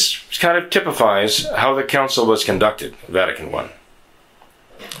is kind of typifies how the council was conducted, Vatican I.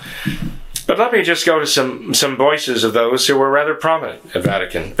 But let me just go to some voices of those who were rather prominent at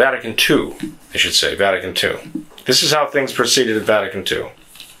Vatican II, I should say, Vatican II. This is how things proceeded at Vatican II.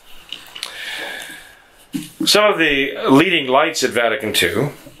 Some of the leading lights at Vatican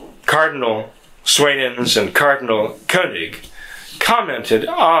II, Cardinal Sweynens and Cardinal Koenig, commented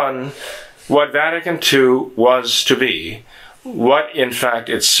on what Vatican II was to be, what in fact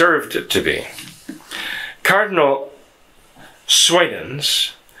it served to be. Cardinal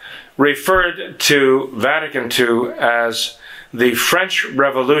Sweynens referred to Vatican II as the French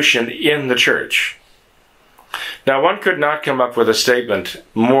Revolution in the Church. Now, one could not come up with a statement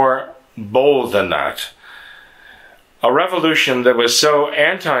more bold than that. A revolution that was so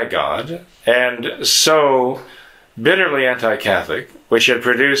anti-God and so bitterly anti-Catholic, which had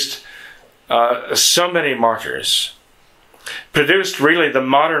produced so many martyrs, produced really the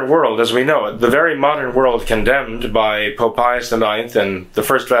modern world as we know it, the very modern world condemned by Pope Pius IX and the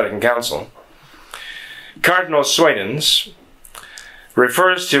First Vatican Council. Cardinal Sweynens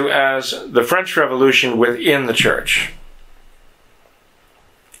refers to as the French Revolution within the Church.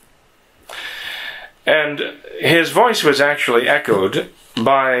 And his voice was actually echoed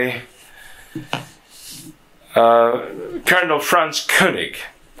by Cardinal Franz Koenig,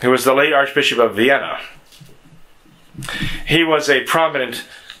 who was the late Archbishop of Vienna. He was a prominent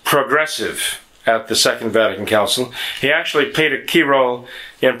progressive at the Second Vatican Council. He actually played a key role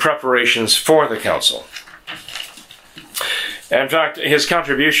in preparations for the Council. In fact, his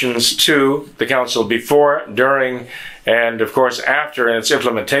contributions to the Council before, during, and of course after its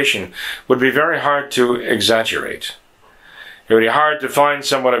implementation would be very hard to exaggerate. It would be hard to find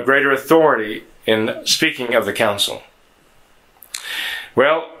someone of greater authority in speaking of the Council.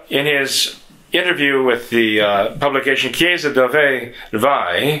 Well, in his interview with the publication Chiesa Dove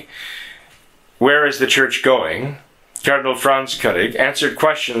Vai, Where is the Church Going?, Cardinal Franz Koenig answered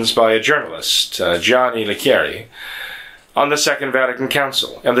questions by a journalist, Gianni Licchieri, on the Second Vatican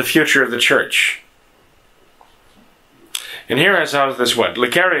Council and the future of the Church. And here is how this went.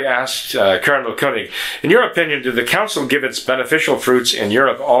 Licchieri asked Cardinal Koenig, in your opinion, did the Council give its beneficial fruits in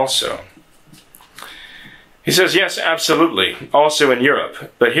Europe also? He says, yes, absolutely, also in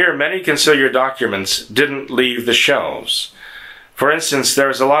Europe, but here many conciliar documents didn't leave the shelves. For instance,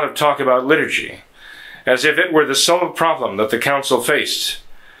 there is a lot of talk about liturgy, as if it were the sole problem that the Council faced.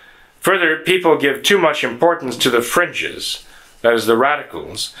 Further, people give too much importance to the fringes, that is, the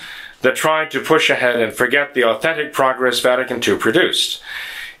radicals, that try to push ahead and forget the authentic progress Vatican II produced.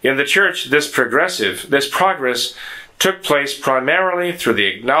 In the Church, this progress took place primarily through the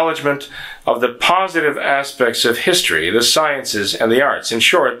acknowledgement of the positive aspects of history, the sciences, and the arts. In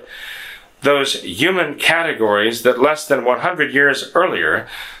short, those human categories that less than 100 years earlier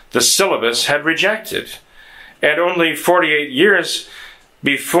the syllabus had rejected, and only 48 years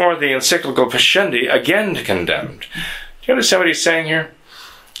before the encyclical Pascendi again condemned. Do you understand what he's saying here?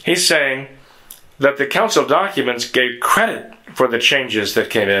 He's saying that the Council documents gave credit for the changes that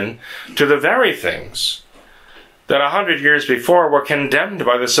came in to the very things that 100 years before were condemned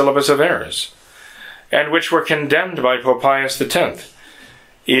by the Syllabus of Errors, and which were condemned by Pope Pius X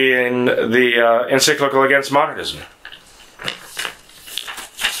in the encyclical against modernism.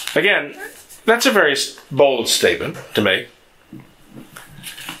 Again, that's a very bold statement to make.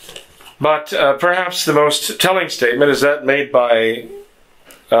 But perhaps the most telling statement is that made by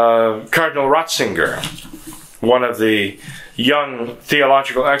Cardinal Ratzinger, one of the young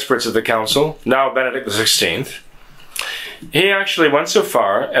theological experts of the council, now Benedict XVI, he actually went so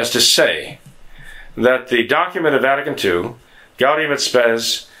far as to say that the document of Vatican II, Gaudium et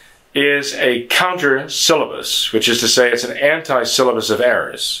Spes, is a counter-syllabus, which is to say it's an anti-syllabus of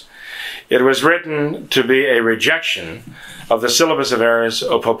errors. It was written to be a rejection of the syllabus of errors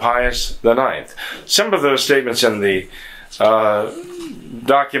of Pope Pius IX. Some of those statements in the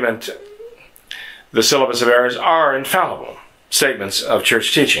document, the syllabus of errors, are infallible statements of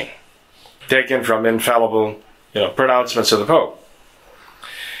church teaching, taken from infallible pronouncements of the Pope.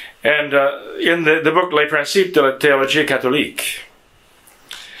 And in the book Les Principes de la Théologie Catholique,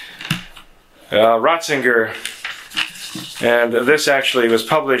 Ratzinger, and this actually was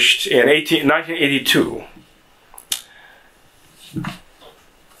published in 1982.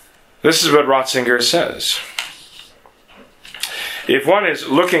 This is what Ratzinger says. If one is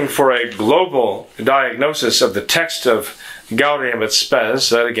looking for a global diagnosis of the text of Gaudium et Spes,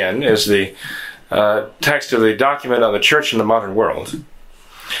 that again is the text of the document on the Church in the modern world,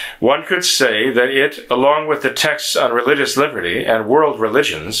 one could say that it, along with the texts on religious liberty and world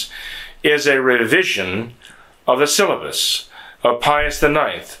religions, is a revision of the syllabus of Pius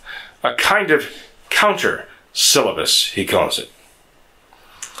IX, a kind of counter-syllabus, he calls it.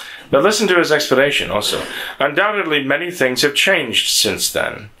 Now listen to his explanation also. Undoubtedly, many things have changed since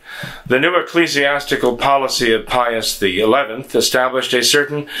then. The new ecclesiastical policy of Pius XI established a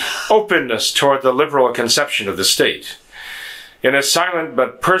certain openness toward the liberal conception of the state. In a silent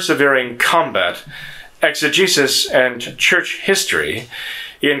but persevering combat, exegesis and church history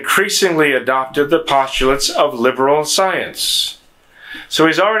increasingly adopted the postulates of liberal science. So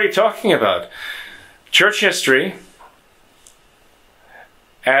he's already talking about church history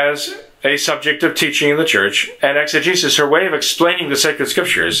as a subject of teaching in the church, and exegesis, her way of explaining the sacred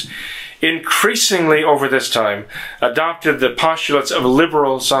scriptures, increasingly over this time adopted the postulates of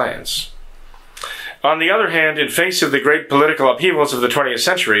liberal science. On the other hand, in face of the great political upheavals of the 20th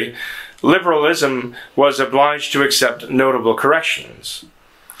century, liberalism was obliged to accept notable corrections.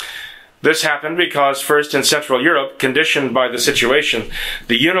 This happened because, first, in Central Europe, conditioned by the situation,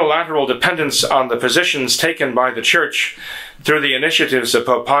 the unilateral dependence on the positions taken by the Church through the initiatives of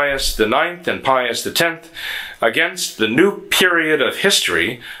Pope Pius IX and Pius X against the new period of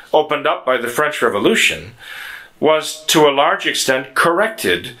history opened up by the French Revolution, was to a large extent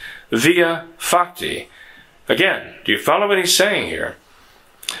corrected via facti. Again, do you follow what he's saying here?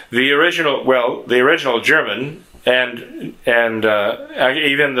 The original German and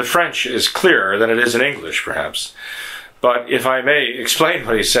even the French is clearer than it is in English, perhaps. But if I may explain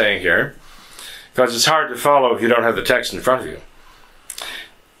what he's saying here, because it's hard to follow if you don't have the text in front of you.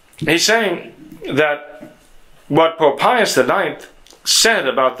 He's saying that what Pope Pius IX said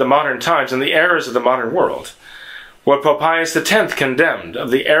about the modern times and the errors of the modern world, what Pope Pius X condemned of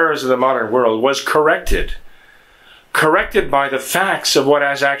the errors of the modern world, was corrected by the facts of what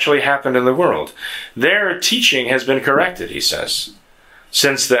has actually happened in the world. Their teaching has been corrected, he says,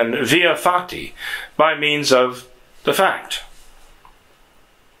 since then, via facti, by means of the fact.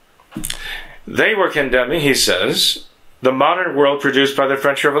 They were condemning, he says, the modern world produced by the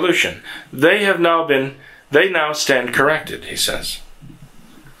French Revolution. They now stand corrected, he says.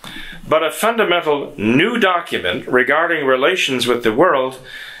 But a fundamental new document regarding relations with the world,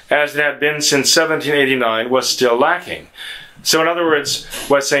 as it had been since 1789, was still lacking. So in other words,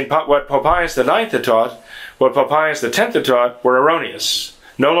 what Pope Pius IX had taught, what Pope Pius X had taught, were erroneous,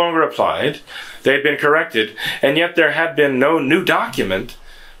 no longer applied. They had been corrected, and yet there had been no new document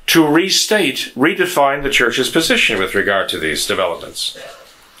to redefine the Church's position with regard to these developments.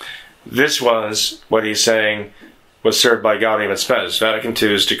 This was what he's saying was served by Gaudium et Spes, Vatican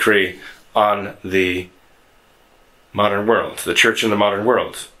II's decree on the modern world, the Church in the modern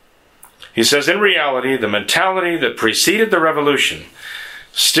world. He says, in reality, the mentality that preceded the revolution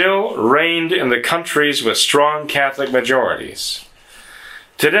still reigned in the countries with strong Catholic majorities.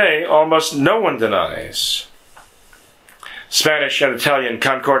 Today, almost no one denies Spanish and Italian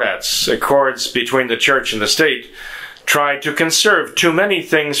concordats, accords between the Church and the state, tried to conserve too many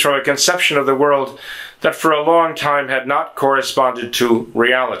things from a conception of the world that for a long time had not corresponded to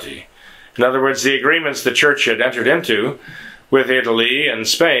reality. In other words, the agreements the Church had entered into with Italy and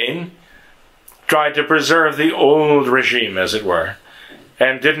Spain tried to preserve the old regime, as it were,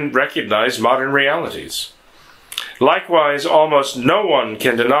 and didn't recognize modern realities. Likewise, almost no one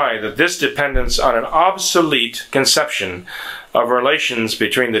can deny that this dependence on an obsolete conception of relations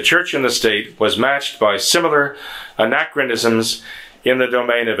between the Church and the state was matched by similar anachronisms in the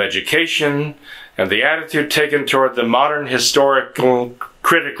domain of education and the attitude taken toward the modern historical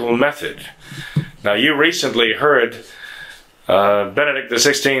critical method. Now, you recently heard Benedict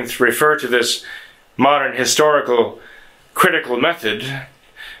XVI refer to this modern historical critical method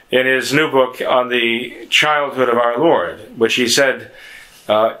in his new book on the childhood of our Lord, which he said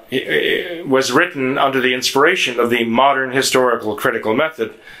was written under the inspiration of the modern historical critical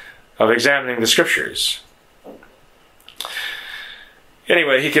method of examining the Scriptures.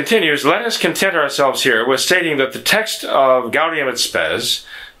 Anyway, he continues, let us content ourselves here with stating that the text of Gaudium et Spes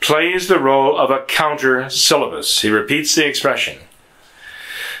plays the role of a counter-syllabus. He repeats the expression,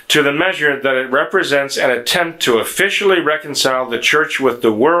 to the measure that it represents an attempt to officially reconcile the Church with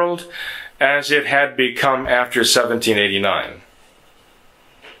the world as it had become after 1789.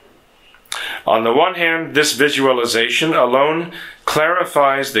 On the one hand, this visualization alone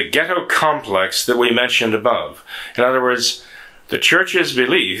clarifies the ghetto complex that we mentioned above. In other words, the Church's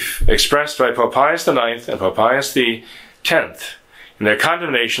belief, expressed by Pope Pius IX and Pope Pius X in their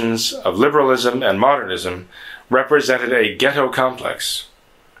condemnations of liberalism and modernism, represented a ghetto complex.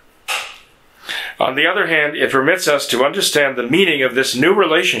 On the other hand, it permits us to understand the meaning of this new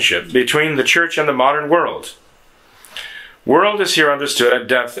relationship between the Church and the modern world. World is here understood at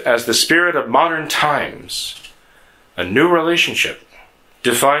depth as the spirit of modern times, a new relationship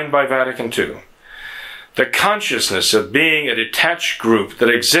defined by Vatican II. The consciousness of being a detached group that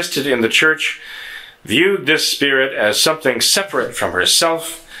existed in the Church viewed this spirit as something separate from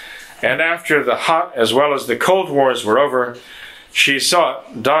herself, and after the hot as well as the cold wars were over, she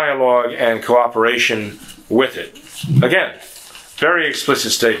sought dialogue and cooperation with it. Again, very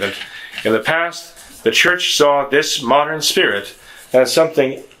explicit statement. In the past, the Church saw this modern spirit as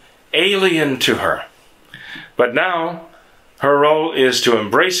something alien to her. But now, her role is to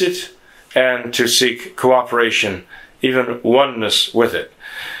embrace it and to seek cooperation, even oneness with it.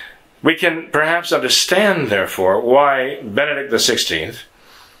 We can perhaps understand, therefore, why Benedict XVI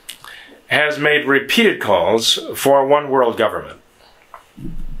has made repeated calls for one world government.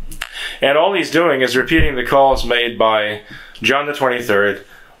 And all he's doing is repeating the calls made by John the 23rd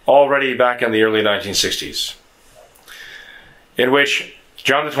already back in the early 1960s, in which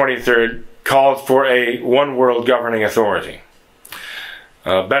John the 23rd called for a one world governing authority.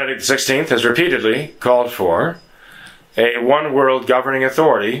 Benedict XVI has repeatedly called for a one world governing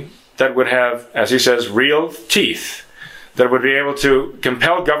authority that would have, as he says, real teeth, that would be able to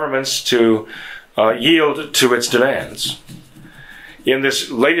compel governments to yield to its demands. In this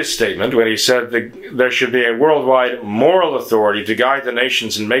latest statement, when he said that there should be a worldwide moral authority to guide the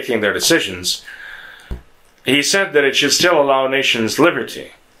nations in making their decisions, he said that it should still allow nations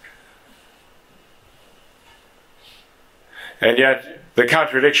liberty. And yet, the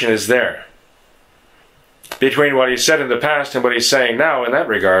contradiction is there between what he said in the past and what he's saying now in that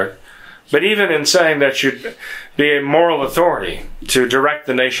regard. But even in saying there should be a moral authority to direct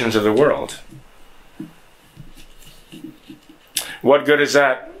the nations of the world, what good is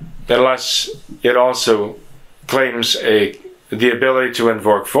that unless it also claims the ability to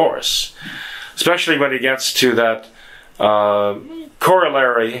invoke force? Especially when he gets to that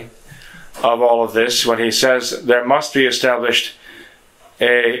corollary of all of this, when he says there must be established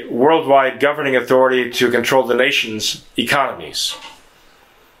a worldwide governing authority to control the nation's economies.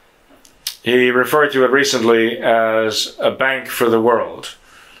 He referred to it recently as a bank for the world,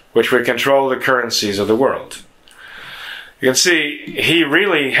 which would control the currencies of the world. You can see he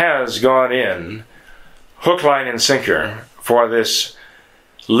really has gone in hook, line, and sinker for this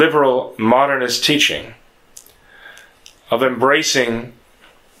liberal modernist teaching of embracing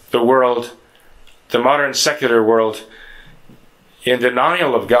the world, the modern secular world, in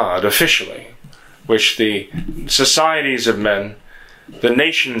denial of God officially, which the societies of men, the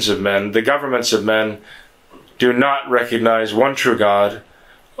nations of men, the governments of men do not recognize one true God,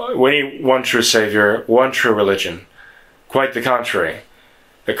 one true Savior, one true religion. Quite the contrary.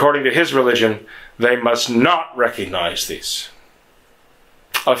 According to his religion, they must not recognize these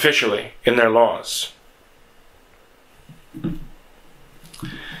officially in their laws,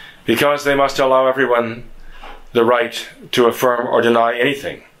 because they must allow everyone the right to affirm or deny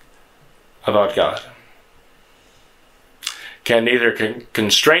anything about God. Can neither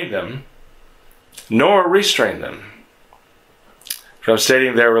constrain them nor restrain them from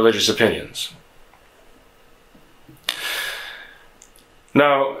stating their religious opinions.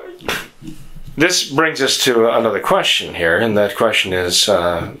 Now, this brings us to another question here, and that question is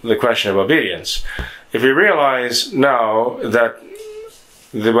the question of obedience. If we realize now that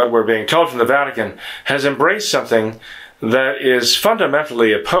what we're being told from the Vatican has embraced something that is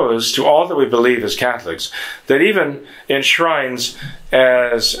fundamentally opposed to all that we believe as Catholics, that even enshrines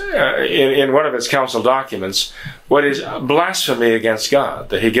as in one of its council documents what is blasphemy against God,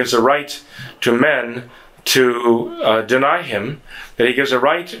 that he gives a right to men to deny him, that he gives a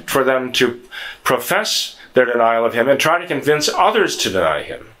right for them to profess their denial of him and try to convince others to deny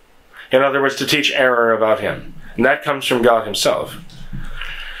him. In other words, to teach error about him. And that comes from God himself.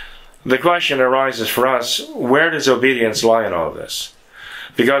 The question arises for us, where does obedience lie in all of this?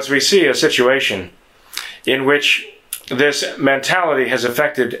 Because we see a situation in which this mentality has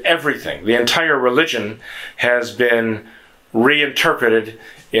affected everything. The entire religion has been reinterpreted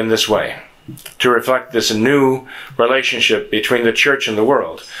in this way to reflect this new relationship between the church and the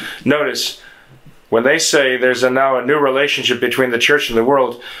world. Notice, when they say there's now a new relationship between the church and the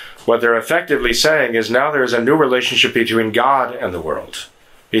world, what they're effectively saying is now there is a new relationship between God and the world,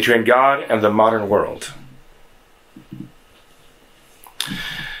 between God and the modern world.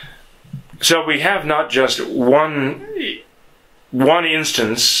 So we have not just one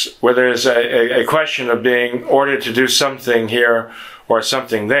instance where there's a question of being ordered to do something here or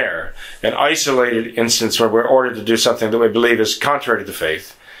something there, an isolated instance where we're ordered to do something that we believe is contrary to the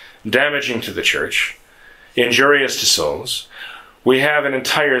faith, damaging to the church, injurious to souls. We have an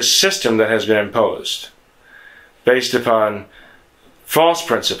entire system that has been imposed based upon false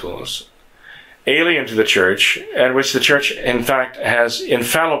principles, alien to the church, and which the church, in fact, has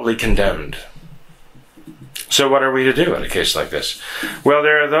infallibly condemned. So what are we to do in a case like this? Well,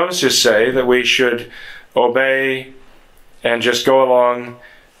 there are those who say that we should obey and just go along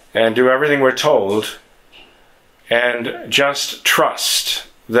and do everything we're told and just trust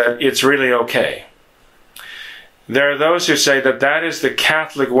that it's really okay. There are those who say that that is the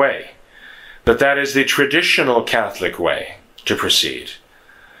Catholic way, that that is the traditional Catholic way to proceed.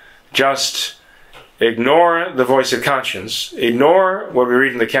 Just ignore the voice of conscience, ignore what we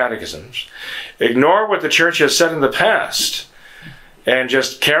read in the catechisms, ignore what the church has said in the past, and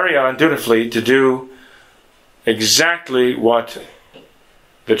just carry on dutifully to do exactly what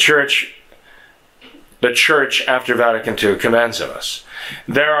the church after Vatican II commands of us.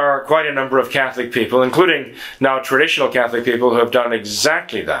 There are quite a number of Catholic people, including now traditional Catholic people, who have done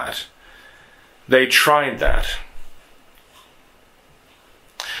exactly that. They tried that.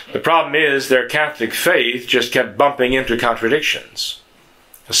 The problem is their Catholic faith just kept bumping into contradictions.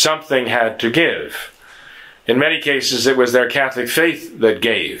 Something had to give. In many cases, it was their Catholic faith that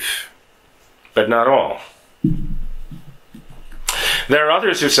gave, but not all. There are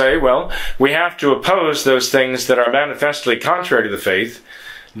others who say, well, we have to oppose those things that are manifestly contrary to the faith,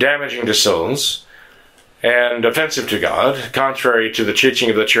 damaging to souls, and offensive to God, contrary to the teaching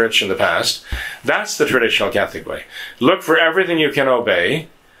of the church in the past. That's the traditional Catholic way. Look for everything you can obey,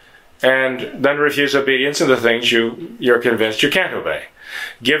 and then refuse obedience to the things you're convinced you can't obey.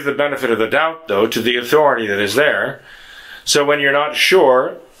 Give the benefit of the doubt, though, to the authority that is there, so when you're not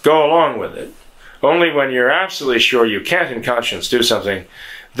sure, go along with it. Only when you're absolutely sure you can't in conscience do something,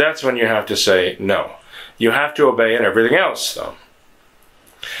 that's when you have to say no. You have to obey in everything else, though.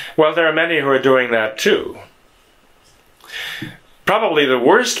 Well, there are many who are doing that too. Probably the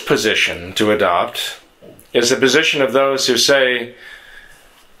worst position to adopt is the position of those who say,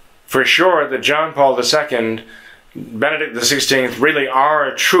 for sure, that John Paul II, Benedict XVI really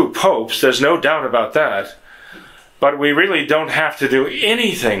are true popes. There's no doubt about that. But we really don't have to do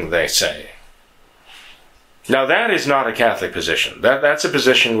anything they say. Now, that is not a Catholic position. That's a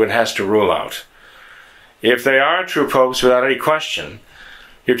position one has to rule out. If they are true popes without any question,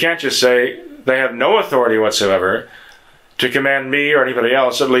 you can't just say they have no authority whatsoever to command me or anybody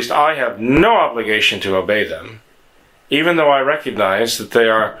else. At least I have no obligation to obey them, even though I recognize that they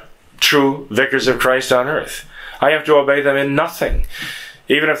are true vicars of Christ on earth. I have to obey them in nothing.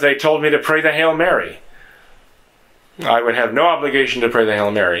 Even if they told me to pray the Hail Mary, I would have no obligation to pray the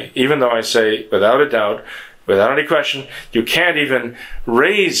Hail Mary, even though I say, without a doubt, without any question, you can't even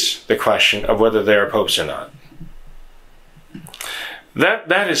raise the question of whether they are popes or not.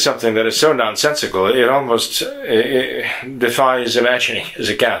 That is something that is so nonsensical, it almost defies imagining as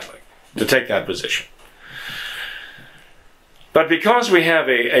a Catholic to take that position. But because we have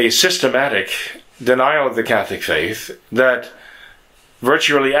a systematic denial of the Catholic faith, that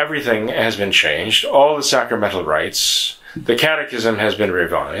virtually everything has been changed, all the sacramental rites, the catechism has been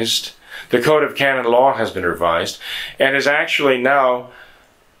revised, the Code of Canon Law has been revised, and is actually now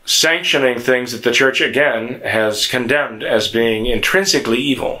sanctioning things that the Church again has condemned as being intrinsically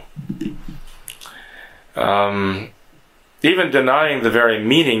evil. Even denying the very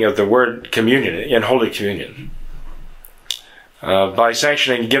meaning of the word communion in Holy Communion. By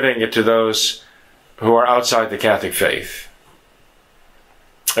sanctioning giving it to those who are outside the Catholic faith,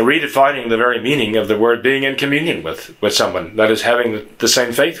 redefining the very meaning of the word being in communion with someone, that is, having the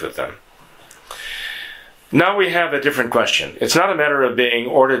same faith with them. Now we have a different question. It's not a matter of being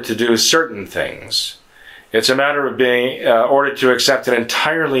ordered to do certain things. It's a matter of being ordered to accept an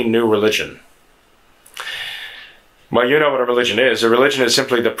entirely new religion. Well, you know what a religion is. A religion is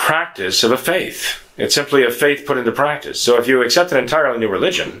simply the practice of a faith. It's simply a faith put into practice. So if you accept an entirely new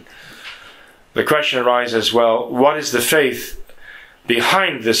religion, the question arises, well, what is the faith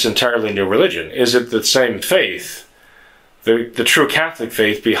behind this entirely new religion? Is it the same faith, the true Catholic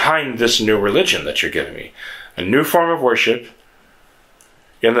faith behind this new religion that you're giving me? A new form of worship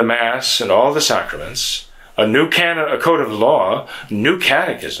in the Mass and all the sacraments, a new canon, a code of law, new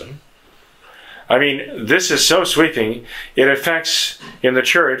catechism. I mean, this is so sweeping, it affects in the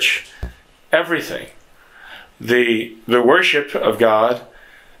Church everything. The worship of God,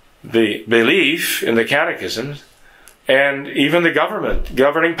 the belief in the catechisms, and even the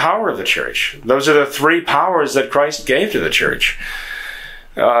governing power of the Church. Those are the three powers that Christ gave to the Church.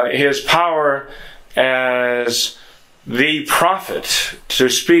 His power as the prophet to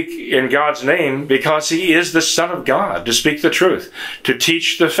speak in God's name because he is the Son of God, to speak the truth, to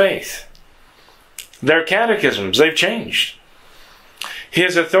teach the faith. Their catechisms, they've changed.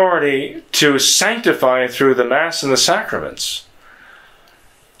 His authority to sanctify through the Mass and the sacraments.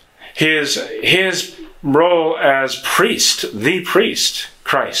 His role as priest, the priest,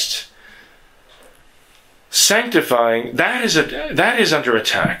 Christ. Sanctifying, that is under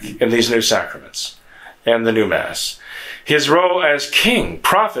attack in these new sacraments and the new Mass. His role as king,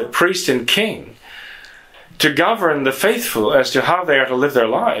 prophet, priest, and king, to govern the faithful as to how they are to live their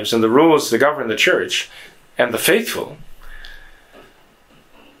lives and the rules to govern the Church and the faithful.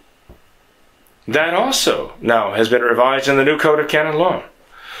 That also now has been revised in the new Code of Canon Law.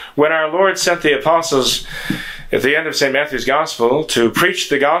 When our Lord sent the apostles at the end of St. Matthew's Gospel to preach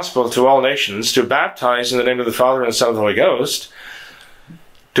the gospel to all nations, to baptize in the name of the Father and the Son and the Holy Ghost,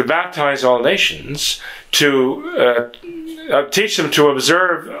 to baptize all nations, to teach them to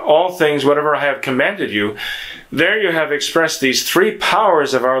observe all things, whatever I have commanded you, there you have expressed these three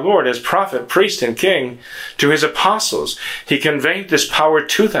powers of our Lord as prophet, priest, and king to his apostles. He conveyed this power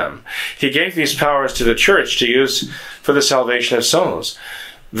to them. He gave these powers to the Church to use for the salvation of souls.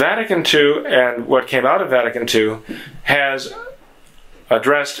 Vatican II and what came out of Vatican II has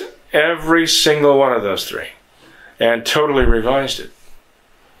addressed every single one of those three and totally revised it.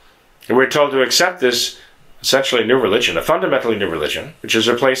 And we're told to accept this essentially new religion, a fundamentally new religion, which has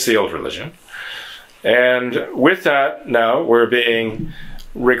replaced the old religion. And with that, now we're being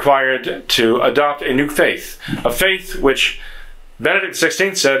required to adopt a new faith, a faith which Benedict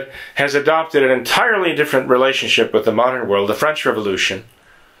XVI said has adopted an entirely different relationship with the modern world, the French Revolution,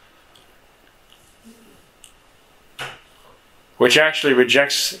 which actually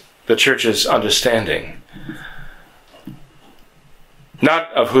rejects the Church's understanding,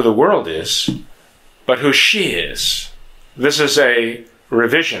 not of who the world is, but who she is. This is a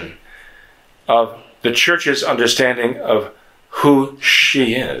revision of the Church's understanding of who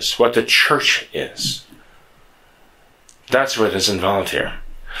she is, what the Church is. That's what is involved here.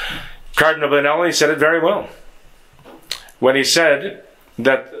 Cardinal Benelli said it very well when he said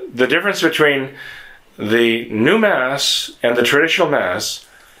that the difference between the new Mass and the traditional Mass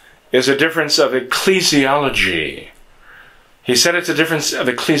is a difference of ecclesiology. He said it's a difference of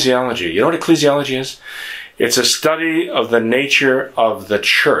ecclesiology. You know what ecclesiology is? It's a study of the nature of the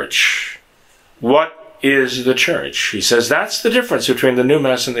Church. What is the Church? He says that's the difference between the new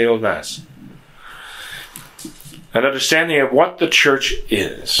Mass and the old Mass. An understanding of what the Church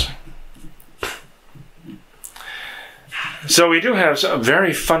is. So we do have some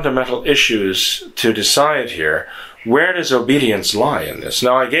very fundamental issues to decide here. Where does obedience lie in this?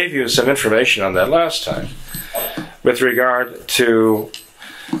 Now, I gave you some information on that last time with regard to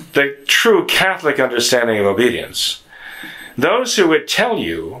the true Catholic understanding of obedience. Those who would tell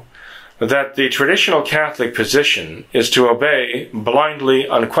you that the traditional Catholic position is to obey blindly,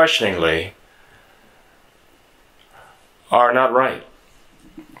 unquestioningly, are not right.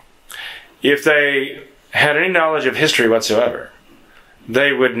 If they had any knowledge of history whatsoever,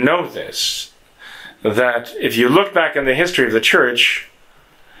 they would know this, that if you look back in the history of the Church,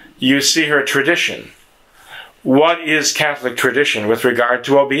 you see her tradition. What is Catholic tradition with regard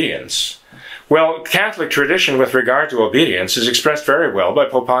to obedience? Well, Catholic tradition with regard to obedience is expressed very well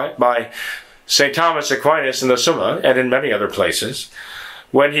by St. Thomas Aquinas in the Summa and in many other places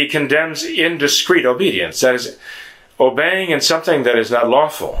when he condemns indiscreet obedience, that is, obeying in something that is not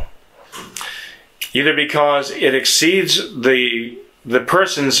lawful, either because it exceeds the the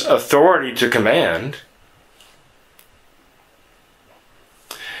person's authority to command.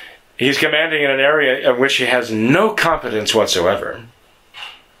 He's commanding in an area in which he has no competence whatsoever.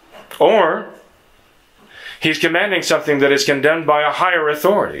 Or he's commanding something that is condemned by a higher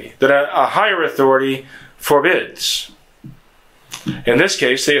authority, that a higher authority forbids. In this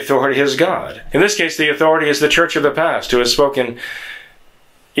case, the authority is God. In this case, the authority is the church of the past, who has spoken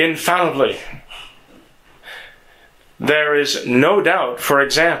infallibly. There is no doubt, for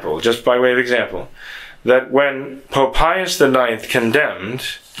example, just by way of example, that when Pope Pius IX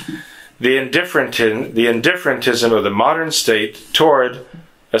condemned the indifferentism of the modern state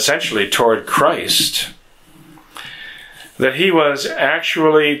essentially toward Christ, that he was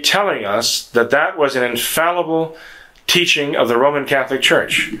actually telling us that that was an infallible teaching of the Roman Catholic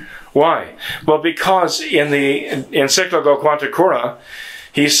Church. Why? Well, because in the encyclical Quanta Cura,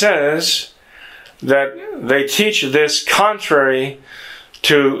 he says that they teach this contrary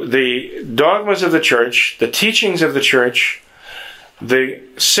to the dogmas of the Church, the teachings of the Church, the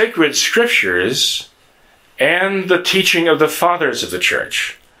sacred scriptures, and the teaching of the fathers of the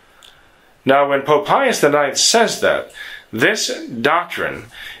Church. Now, when Pope Pius IX says that, this doctrine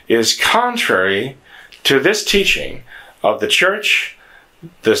is contrary to this teaching of the Church,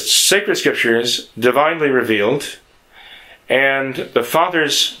 the sacred scriptures, divinely revealed, and the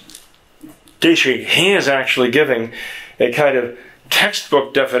fathers' teaching. He is actually giving a kind of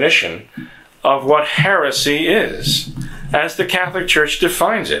textbook definition of what heresy is, as the Catholic Church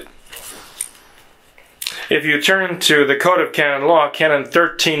defines it. If you turn to the Code of Canon Law, Canon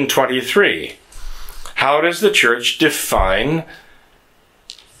 1323, how does the Church define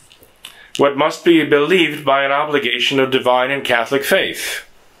what must be believed by an obligation of divine and Catholic faith?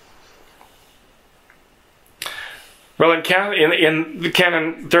 Well, in Canon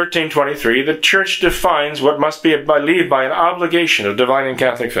 1323, the Church defines what must be believed by an obligation of divine and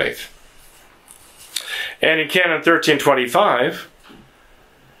Catholic faith. And in Canon 1325,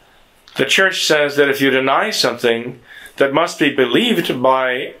 the Church says that if you deny something that must be believed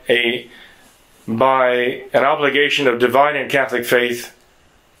by an obligation of divine and Catholic faith,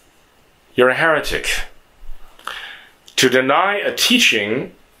 you're a heretic. To deny a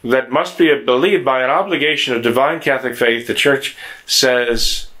teaching that must be believed by an obligation of divine Catholic faith, the Church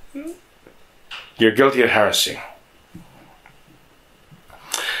says you're guilty of heresy.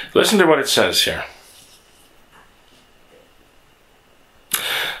 Listen to what it says here.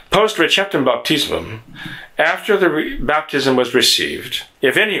 Post receptum baptismum, after the baptism was received,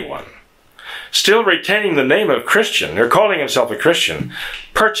 if anyone, still retaining the name of Christian, or calling himself a Christian,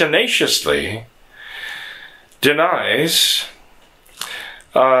 pertinaciously denies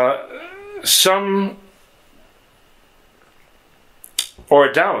some,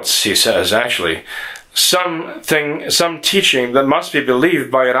 or doubts, he says actually, some teaching that must be believed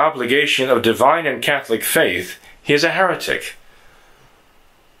by an obligation of divine and Catholic faith, he is a heretic.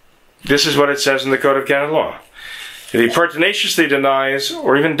 This is what it says in the Code of Canon Law. If he pertinaciously denies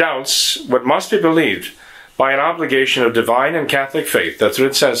or even doubts what must be believed by an obligation of divine and Catholic faith, that's what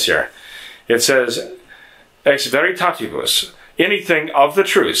it says here. It says, ex veritatibus, anything of the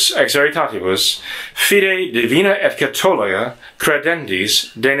truth, ex veritatibus, fide divina et catholica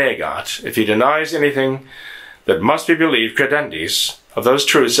credendis denegat. If he denies anything that must be believed, credendis, of those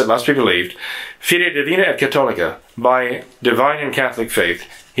truths that must be believed, fide divina et catholica, by divine and Catholic faith,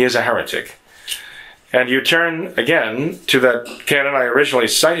 he is a heretic. And you turn again to that canon I originally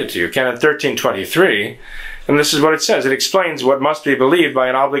cited to you, Canon 1323, and this is what it says. It explains what must be believed by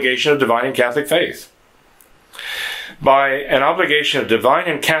an obligation of divine and Catholic faith. By an obligation of divine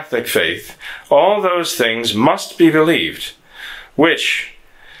and Catholic faith, all those things must be believed, which,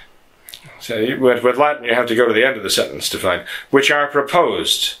 so with Latin you have to go to the end of the sentence to find, which are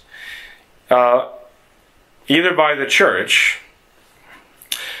proposed either by the Church,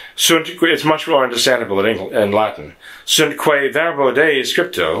 it's much more understandable in Latin. Sunt quae verbo Dei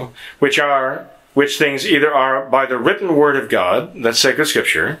scripto, which things either are by the written word of God, that's sacred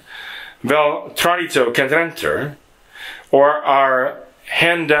scripture, vel tradito contentur, or are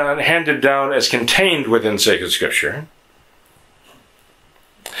handed down as contained within sacred scripture,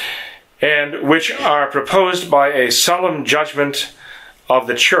 and which are proposed by a solemn judgment of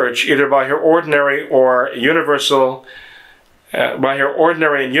the Church, either by her ordinary or universal by her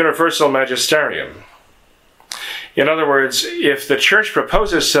ordinary and universal magisterium. In other words, if the Church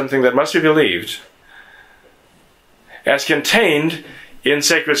proposes something that must be believed as contained in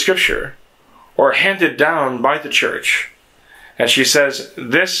sacred scripture or handed down by the Church, and she says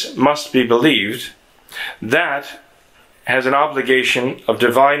this must be believed, that has an obligation of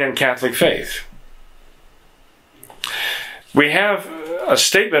divine and Catholic faith. we have a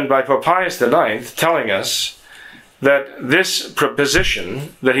statement by Pope Pius IX telling us that this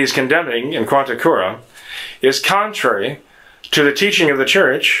proposition that he's condemning in Quanta Cura is contrary to the teaching of the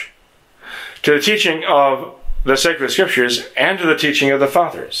Church, to the teaching of the sacred scriptures, and to the teaching of the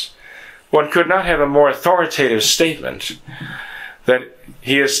Fathers. One could not have a more authoritative statement that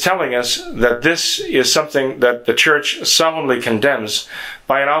he is telling us that this is something that the Church solemnly condemns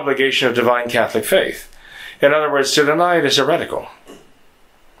by an obligation of divine Catholic faith. In other words, to deny it is heretical.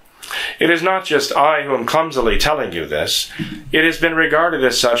 It is not just I who am clumsily telling you this. It has been regarded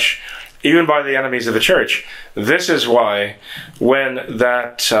as such even by the enemies of the Church. This is why when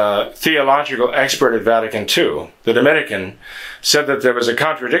that theological expert at Vatican II, the Dominican, said that there was a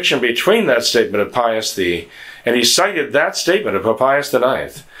contradiction between that statement of Pius and he cited that statement of Pope Pius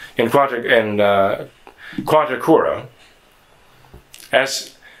IX in Quanta Cura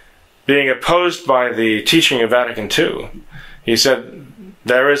as being opposed by the teaching of Vatican II, he said,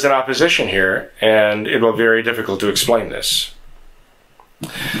 there is an opposition here, and it will be very difficult to explain this.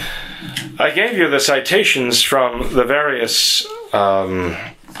 I gave you the citations from the various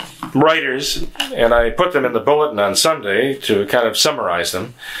writers, and I put them in the bulletin on Sunday to kind of summarize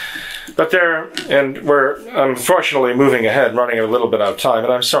them. But we're unfortunately moving ahead, running a little bit out of time,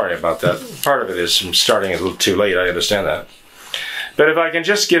 and I'm sorry about that. Part of it is from starting a little too late, I understand that. But if I can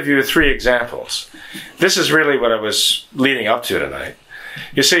just give you 3 examples, this is really what I was leading up to tonight.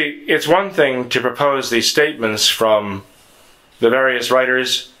 You see, it's one thing to propose these statements from the various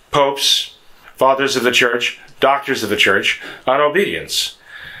writers, popes, fathers of the Church, doctors of the Church, on obedience,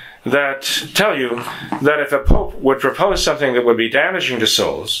 that tell you that if a pope would propose something that would be damaging to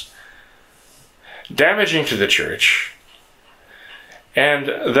souls, damaging to the Church, and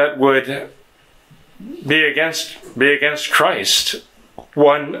that would be against Christ,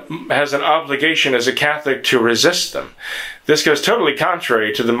 one has an obligation as a Catholic to resist them. This goes totally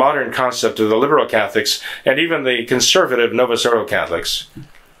contrary to the modern concept of the liberal Catholics and even the conservative Novus Ordo Catholics,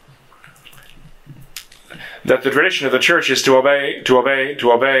 that the tradition of the Church is to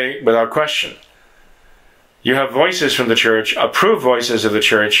obey without question. You have voices from the Church, approved voices of the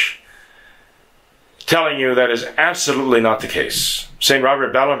Church, telling you that is absolutely not the case. St.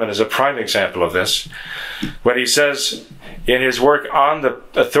 Robert Bellarmine is a prime example of this, when he says in his work on the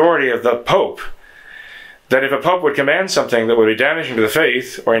authority of the Pope, that if a Pope would command something that would be damaging to the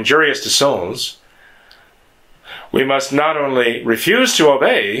faith or injurious to souls, we must not only refuse to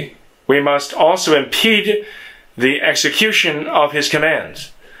obey, we must also impede the execution of his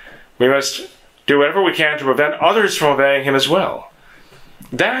commands. We must do whatever we can to prevent others from obeying him as well.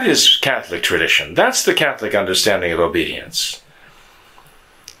 That is Catholic tradition. That's the Catholic understanding of obedience.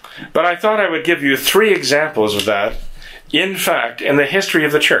 But I thought I would give you 3 examples of that, in fact, in the history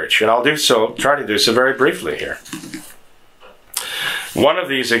of the Church, and I'll try to do so very briefly here. One of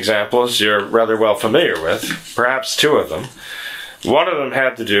these examples you're rather well familiar with, perhaps 2 of them. One of them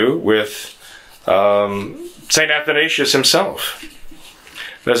had to do with St. Athanasius himself.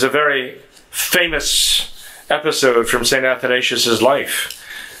 There's a very famous episode from St. Athanasius' life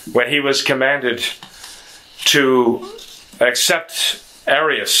when he was commanded to accept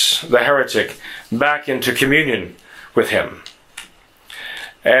Arius, the heretic, back into communion with him.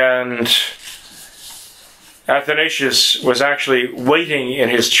 And Athanasius was actually waiting in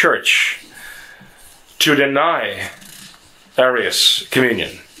his church to deny Arius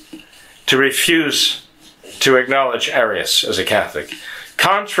communion, to refuse to acknowledge Arius as a Catholic,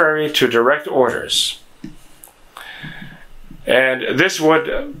 contrary to direct orders. And this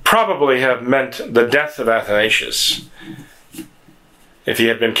would probably have meant the death of Athanasius if he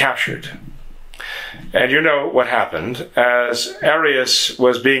had been captured. And you know what happened. As Arius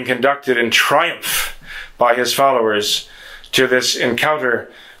was being conducted in triumph by his followers to this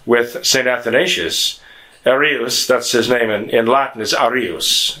encounter with St. Athanasius, Arius, that's his name in Latin, is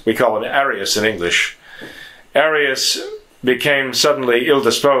Arius. We call him Arius in English. Arius became suddenly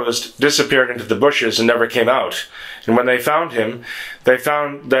ill-disposed, disappeared into the bushes, and never came out. And when they found him, they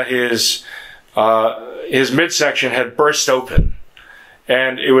found that his midsection had burst open,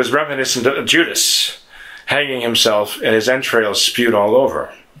 and it was reminiscent of Judas hanging himself, and his entrails spewed all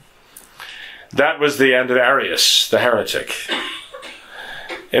over. That was the end of Arius, the heretic.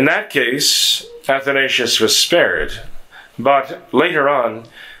 In that case, Athanasius was spared, but later on,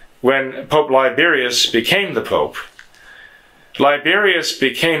 when Pope Liberius became the Pope, Liberius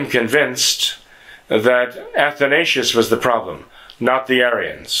became convinced that Athanasius was the problem, not the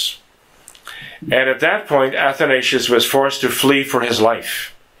Arians. And at that point, Athanasius was forced to flee for his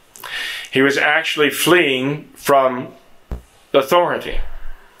life. He was actually fleeing from authority.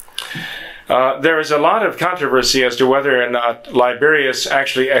 There is a lot of controversy as to whether or not Liberius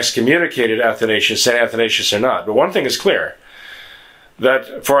actually excommunicated Athanasius, St. Athanasius, or not. But one thing is clear,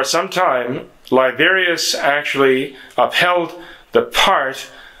 that for some time, Liberius actually upheld the part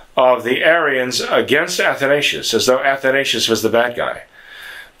of the Arians against Athanasius, as though Athanasius was the bad guy.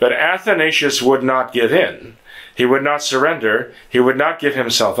 But Athanasius would not give in. He would not surrender. He would not give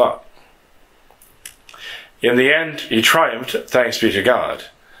himself up. In the end, he triumphed, thanks be to God.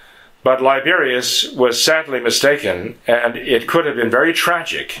 But Liberius was sadly mistaken, and it could have been very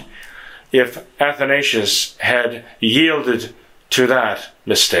tragic if Athanasius had yielded to that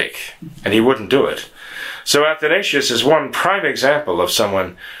mistake, and he wouldn't do it. So Athanasius is one prime example of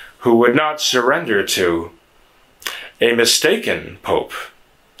someone who would not surrender to a mistaken pope.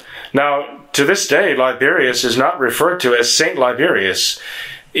 Now, to this day, Liberius is not referred to as Saint Liberius,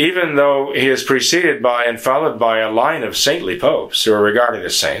 even though he is preceded by and followed by a line of saintly popes who are regarded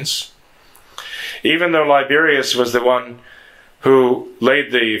as saints. Even though Liberius was the one who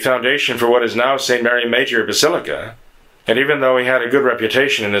laid the foundation for what is now St. Mary Major Basilica, and even though he had a good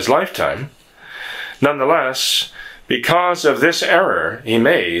reputation in his lifetime, nonetheless, because of this error he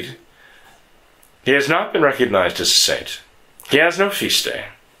made, he has not been recognized as a saint. He has no feast day.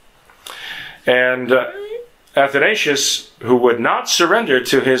 And Athanasius, who would not surrender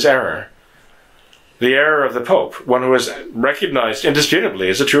to his error, the error of the Pope, one who was recognized indisputably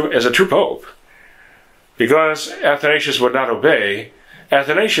as a true Pope, because Athanasius would not obey,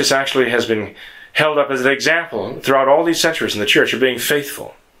 Athanasius actually has been held up as an example throughout all these centuries in the Church of being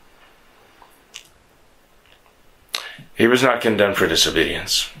faithful. He was not condemned for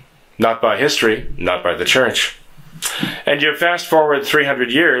disobedience. Not by history, not by the Church. And you fast forward 300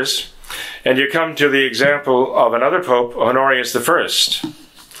 years, and you come to the example of another Pope, Honorius I.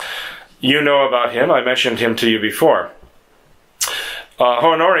 You know about him. I mentioned him to you before.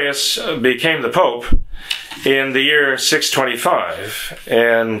 Honorius became the Pope in the year 625,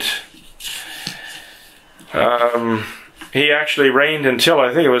 and he actually reigned until,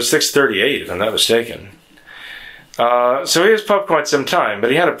 I think it was 638, if I'm not mistaken. So he was Pope quite some time, but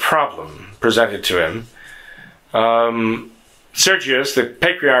he had a problem presented to him. Sergius, the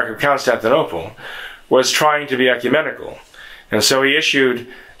Patriarch of Constantinople, was trying to be ecumenical, and so he issued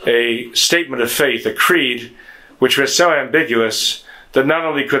a statement of faith, a creed, which was so ambiguous that not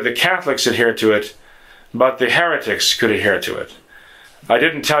only could the Catholics adhere to it, but the heretics could adhere to it. I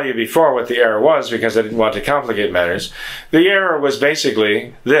didn't tell you before what the error was because I didn't want to complicate matters. The error was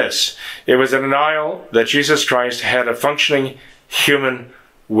basically this. It was a denial that Jesus Christ had a functioning human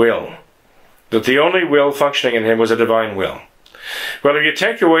will, that the only will functioning in him was a divine will. Well, if you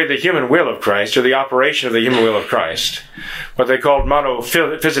take away the human will of Christ, or the operation of the human will of Christ, what they called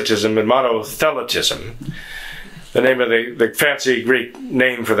monophysitism and monothelitism, the name of the fancy Greek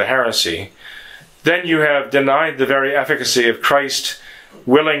name for the heresy, then you have denied the very efficacy of Christ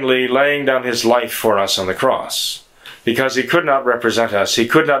willingly laying down his life for us on the cross. Because he could not represent us. He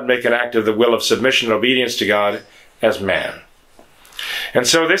could not make an act of the will of submission and obedience to God as man. And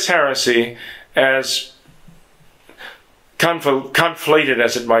so this heresy, as conflated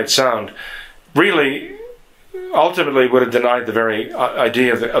as it might sound, really ultimately would have denied the very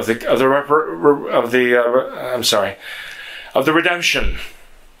idea of the redemption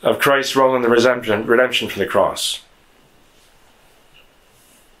of Christ's role in the redemption from the cross.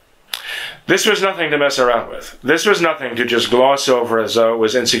 This was nothing to mess around with. This was nothing to just gloss over as though it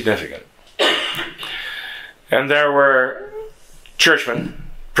was insignificant. And there were churchmen,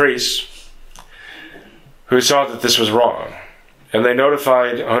 priests, who saw that this was wrong, and they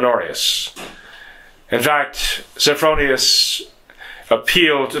notified Honorius. In fact, Sophronius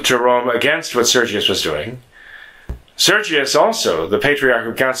appealed to Rome against what Sergius was doing. Sergius also, the Patriarch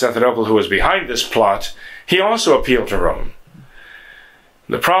of Constantinople who was behind this plot, he also appealed to Rome.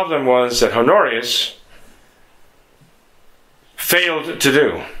 The problem was that Honorius failed to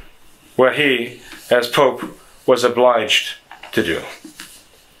do what he, as Pope, was obliged to do.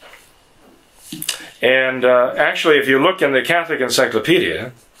 And actually, if you look in the Catholic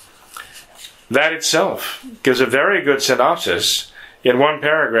Encyclopedia, that itself gives a very good synopsis in one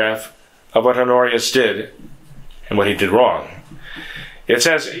paragraph of what Honorius did and what he did wrong. It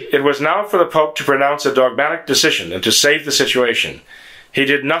says, "It was now for the Pope to pronounce a dogmatic decision and to save the situation. He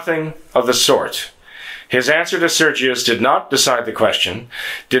did nothing of the sort. His answer to Sergius did not decide the question,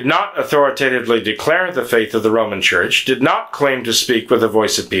 did not authoritatively declare the faith of the Roman Church, did not claim to speak with the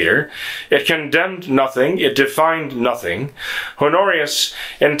voice of Peter. It condemned nothing, it defined nothing. Honorius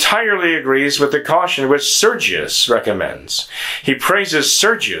entirely agrees with the caution which Sergius recommends. He praises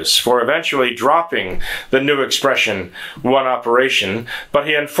Sergius for eventually dropping the new expression, one operation, but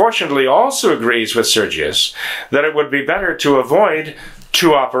he unfortunately also agrees with Sergius that it would be better to avoid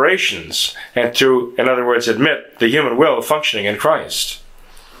two operations, and to, in other words, admit the human will functioning in Christ.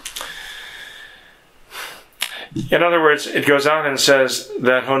 In other words, it goes on and says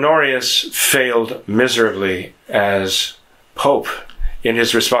that Honorius failed miserably as Pope in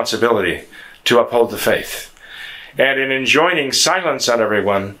his responsibility to uphold the faith. And in enjoining silence on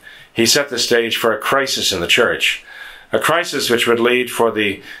everyone, he set the stage for a crisis in the church, a crisis which would lead for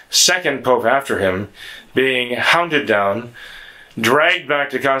the second Pope after him being hounded down, dragged back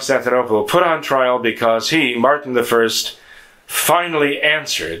to Constantinople, put on trial because he, Martin I, finally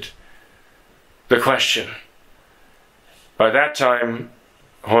answered the question. By that time,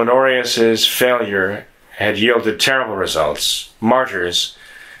 Honorius's failure had yielded terrible results, martyrs,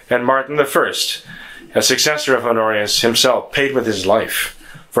 and Martin I, a successor of Honorius, himself paid with his life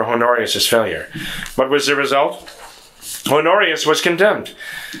for Honorius's failure. What was the result? Honorius was condemned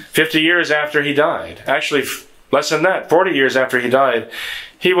 50 years after he died. Actually, less than that, 40 years after he died,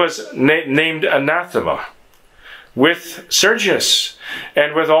 he was named anathema with Sergius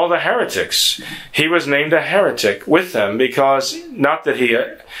and with all the heretics. He was named a heretic with them because not that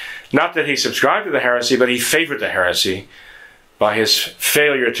he subscribed to the heresy, but he favored the heresy by his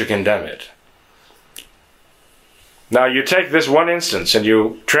failure to condemn it. Now you take this one instance and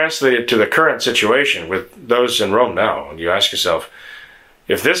you translate it to the current situation with those in Rome now, and you ask yourself,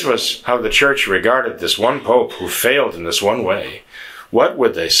 if this was how the church regarded this one pope who failed in this one way, what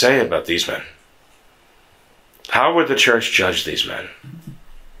would they say about these men? How would the church judge these men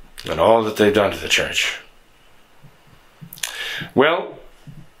and all that they've done to the church? Well,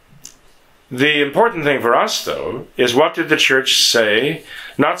 the important thing for us, though, is what did the church say,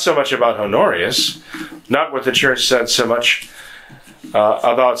 not so much about Honorius, not what the church said so much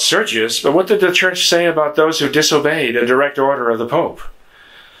about Sergius, but what did the church say about those who disobeyed a direct order of the Pope?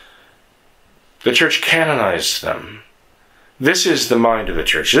 The church canonized them. This is the mind of the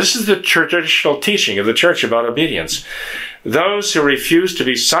church. This is the traditional teaching of the church about obedience. Those who refused to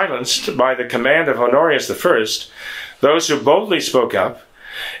be silenced by the command of Honorius I, those who boldly spoke up,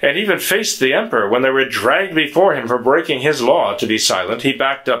 and even faced the emperor when they were dragged before him for breaking his law to be silent, he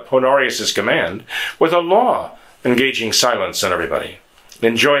backed up Honorius' command with a law engaging silence on everybody,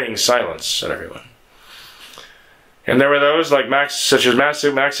 enjoining silence on everyone. And there were those such as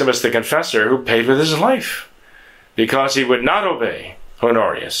Maximus the Confessor who paid with his life because he would not obey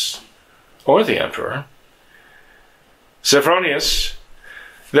Honorius or the emperor. Sophronius,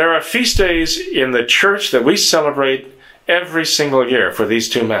 there are feast days in the church that we celebrate every single year for these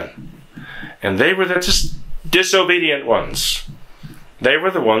two men. And they were the disobedient ones. They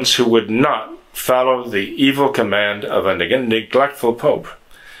were the ones who would not follow the evil command of a neglectful pope.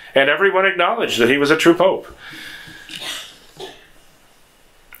 And everyone acknowledged that he was a true pope.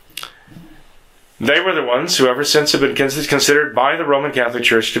 They were the ones who ever since have been considered by the Roman Catholic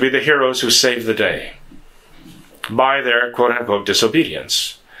Church to be the heroes who saved the day by their quote-unquote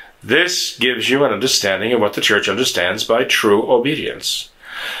disobedience. This gives you an understanding of what the church understands by true obedience.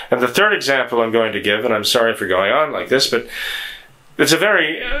 And the third example I'm going to give, and I'm sorry for going on like this, but it's a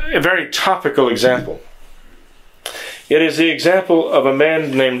very topical example. It is the example of a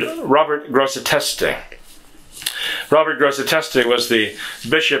man named Robert Grosseteste. Robert Grosseteste was the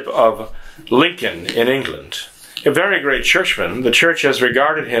Bishop of Lincoln in England. A very great churchman. The church has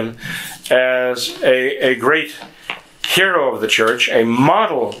regarded him as a great hero of the church, a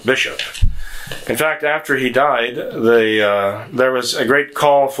model bishop. In fact, after he died, there was a great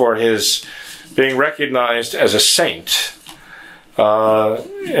call for his being recognized as a saint.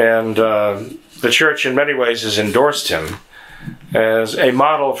 And the church in many ways has endorsed him as a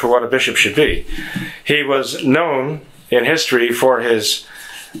model for what a bishop should be. He was known in history for his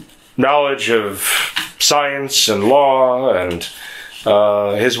knowledge of science and law and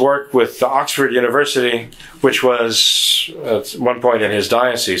his work with Oxford University, which was at one point in his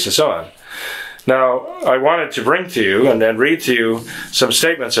diocese, and so on. Now, I wanted to bring to you and then read to you some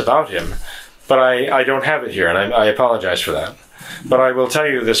statements about him, but I don't have it here, and I apologize for that. But I will tell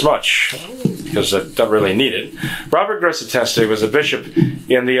you this much, because I don't really need it. Robert Grosseteste was a bishop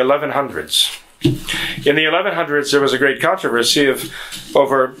in the 1100s. In the 1100s, there was a great controversy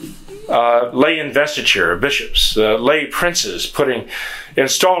over lay investiture of bishops, lay princes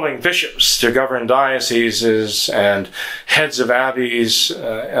installing bishops to govern dioceses and heads of abbeys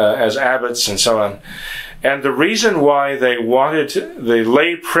as abbots and so on. And the reason why the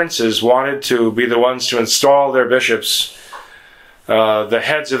lay princes wanted to be the ones to install their bishops, the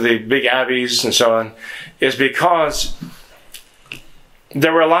heads of the big abbeys and so on, is because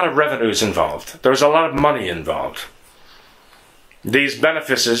there were a lot of revenues involved. There was a lot of money involved. These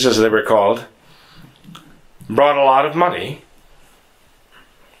benefices, as they were called, brought a lot of money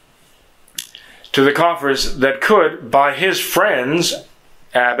to the coffers that could, by his friends,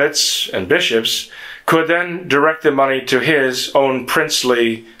 abbots and bishops, could then direct the money to his own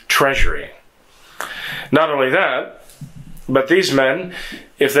princely treasury. Not only that, but these men,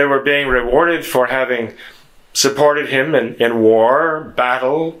 if they were being rewarded for having supported him in war,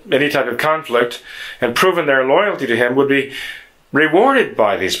 battle, any type of conflict, and proven their loyalty to him, would be rewarded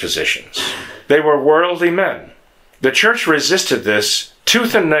by these positions. They were worldly men. The church resisted this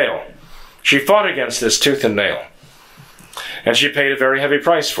tooth and nail. She fought against this tooth and nail. And she paid a very heavy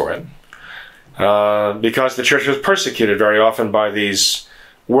price for it. Because the church was persecuted very often by these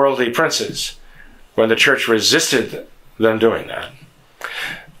worldly princes when the church resisted them doing that.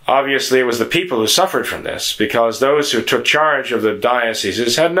 Obviously, it was the people who suffered from this, because those who took charge of the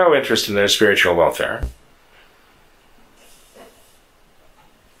dioceses had no interest in their spiritual welfare.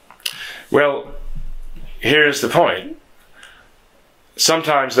 Well, here's the point.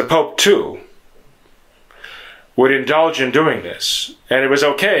 Sometimes the Pope, too, would indulge in doing this. And it was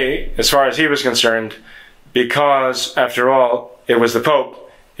okay, as far as he was concerned, because, after all, it was the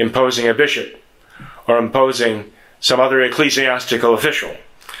Pope imposing a bishop or imposing some other ecclesiastical official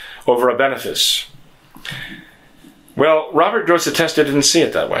over a benefice. Well, Robert Grosseteste didn't see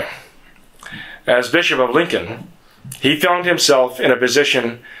it that way. As Bishop of Lincoln, he found himself in a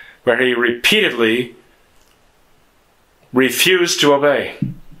position where he repeatedly refused to obey.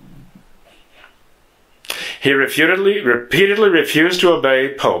 He repeatedly refused to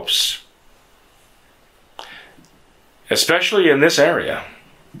obey popes, especially in this area.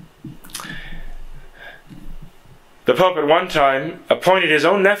 The Pope at one time appointed his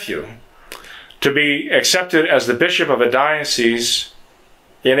own nephew to be accepted as the bishop of a diocese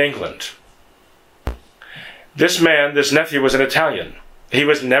in England. This nephew, was an Italian. He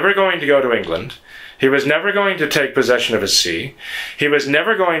was never going to go to England. He was never going to take possession of his see. He was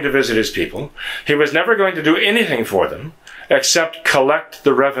never going to visit his people. He was never going to do anything for them except collect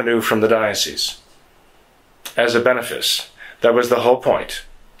the revenue from the diocese as a benefice. That was the whole point.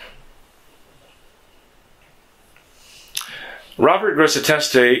 Robert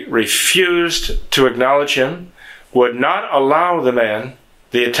Grosseteste refused to acknowledge him, would not allow the man,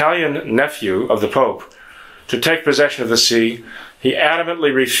 the Italian nephew of the Pope, to take possession of the see. He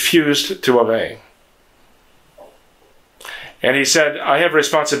adamantly refused to obey. And he said, I have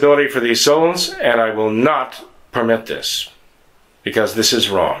responsibility for these souls, and I will not permit this, because this is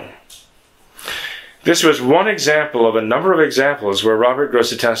wrong. This was one example of a number of examples where Robert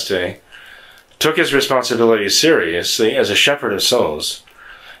Grosseteste took his responsibility seriously as a shepherd of souls,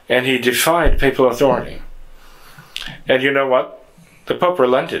 and he defied papal authority. And you know what? The Pope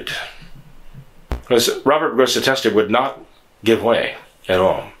relented, because Robert Grosseteste would not give way at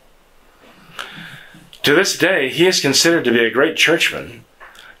all. To this day, he is considered to be a great churchman,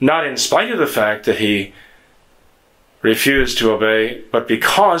 not in spite of the fact that he refused to obey, but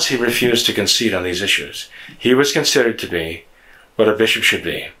because he refused to concede on these issues. He was considered to be what a bishop should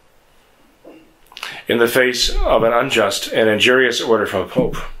be in the face of an unjust and injurious order from a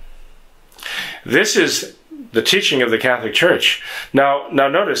pope. This is the teaching of the Catholic Church. Now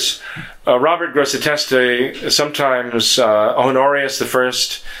notice, Robert Grosseteste, sometimes Honorius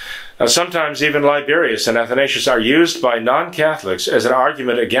I, sometimes even Liberius and Athanasius are used by non-Catholics as an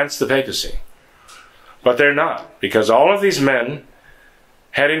argument against the papacy. But they're not, because all of these men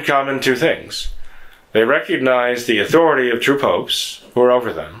had in common two things. They recognized the authority of true popes who were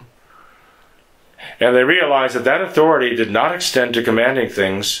over them, and they realized that that authority did not extend to commanding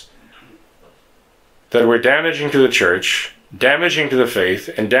things that were damaging to the church, damaging to the faith,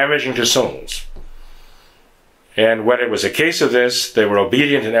 and damaging to souls. And when it was a case of this, they were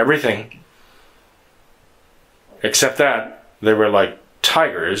obedient in everything, except that they were like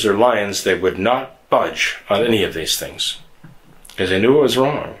tigers or lions. They would not budge on any of these things, because they knew it was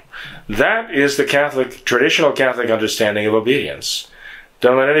wrong. That is the traditional Catholic understanding of obedience.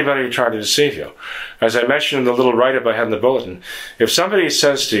 Don't let anybody try to deceive you. As I mentioned in the little write-up I had in the bulletin, if somebody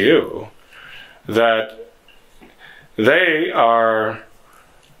says to you that they are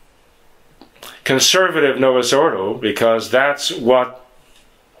conservative Novus Ordo because that's what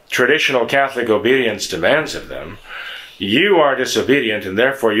traditional Catholic obedience demands of them, you are disobedient and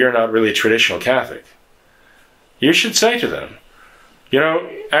therefore you're not really traditional Catholic. You should say to them,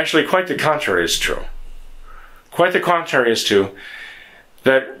 actually quite the contrary is true. Quite the contrary is true,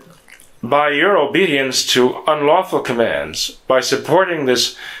 that by your obedience to unlawful commands, by supporting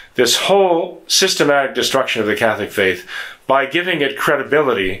this whole systematic destruction of the Catholic faith, by giving it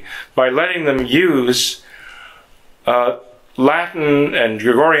credibility, by letting them use Latin and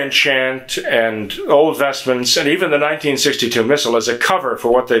Gregorian chant and Old Vestments and even the 1962 Missal as a cover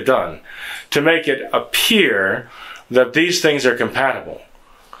for what they've done, to make it appear that these things are compatible.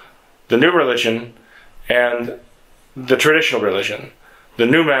 The new religion and the traditional religion, the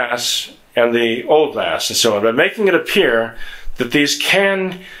new Mass and the old Mass and so on, but making it appear that these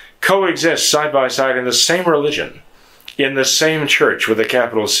can coexist side by side in the same religion, in the same church with a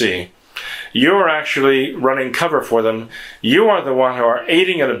capital C. You're actually running cover for them. You are the one who are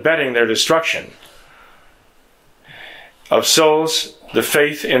aiding and abetting their destruction of souls, the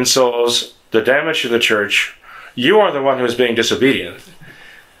faith in souls, the damage to the church. You are the one who is being disobedient.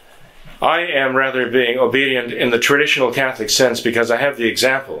 I am rather being obedient in the traditional Catholic sense because I have the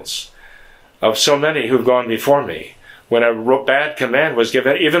examples of so many who've gone before me when a bad command was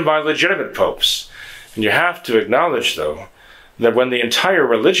given, even by legitimate popes. And you have to acknowledge, though, that when the entire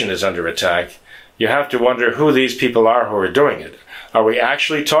religion is under attack, you have to wonder who these people are who are doing it. Are we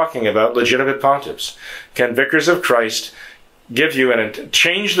actually talking about legitimate pontiffs? Can vicars of Christ give you and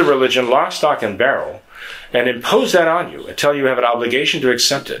change the religion lock, stock, and barrel and impose that on you and tell you have an obligation to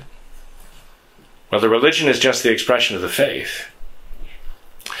accept it? Well, the religion is just the expression of the faith.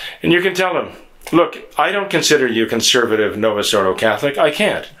 And you can tell them, look, I don't consider you conservative Novus Ordo Catholic. I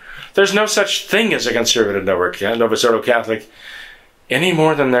can't. There's no such thing as a conservative Novus Ordo Catholic any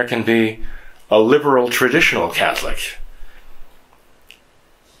more than there can be a liberal traditional Catholic.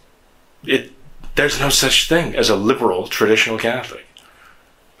 There's no such thing as a liberal traditional Catholic.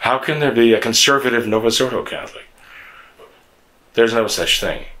 How can there be a conservative Novus Ordo Catholic? There's no such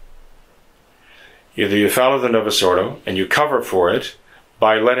thing. Either you follow the Novus Ordo and you cover for it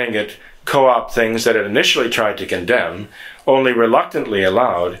by letting it co-opt things that it initially tried to condemn, only reluctantly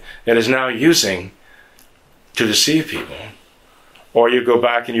allowed, and is now using to deceive people. Or you go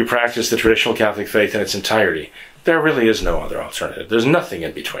back and you practice the traditional Catholic faith in its entirety. There really is no other alternative. There's nothing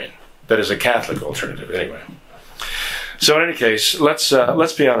in between that is a Catholic alternative, anyway. So in any case, let's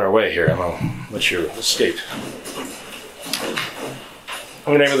be on our way here, and I'll let you escape.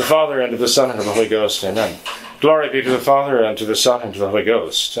 In the name of the Father, and of the Son, and of the Holy Ghost, amen. Glory be to the Father, and to the Son, and to the Holy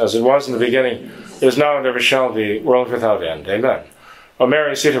Ghost, as it was in the beginning, is now, and ever shall be, world without end. Amen. O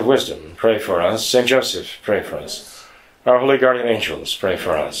Mary, seat of wisdom, pray for us. Saint Joseph, pray for us. Our holy guardian angels, pray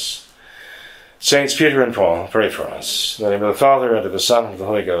for us. Saints Peter and Paul, pray for us. In the name of the Father, and of the Son, and of the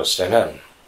Holy Ghost. Amen.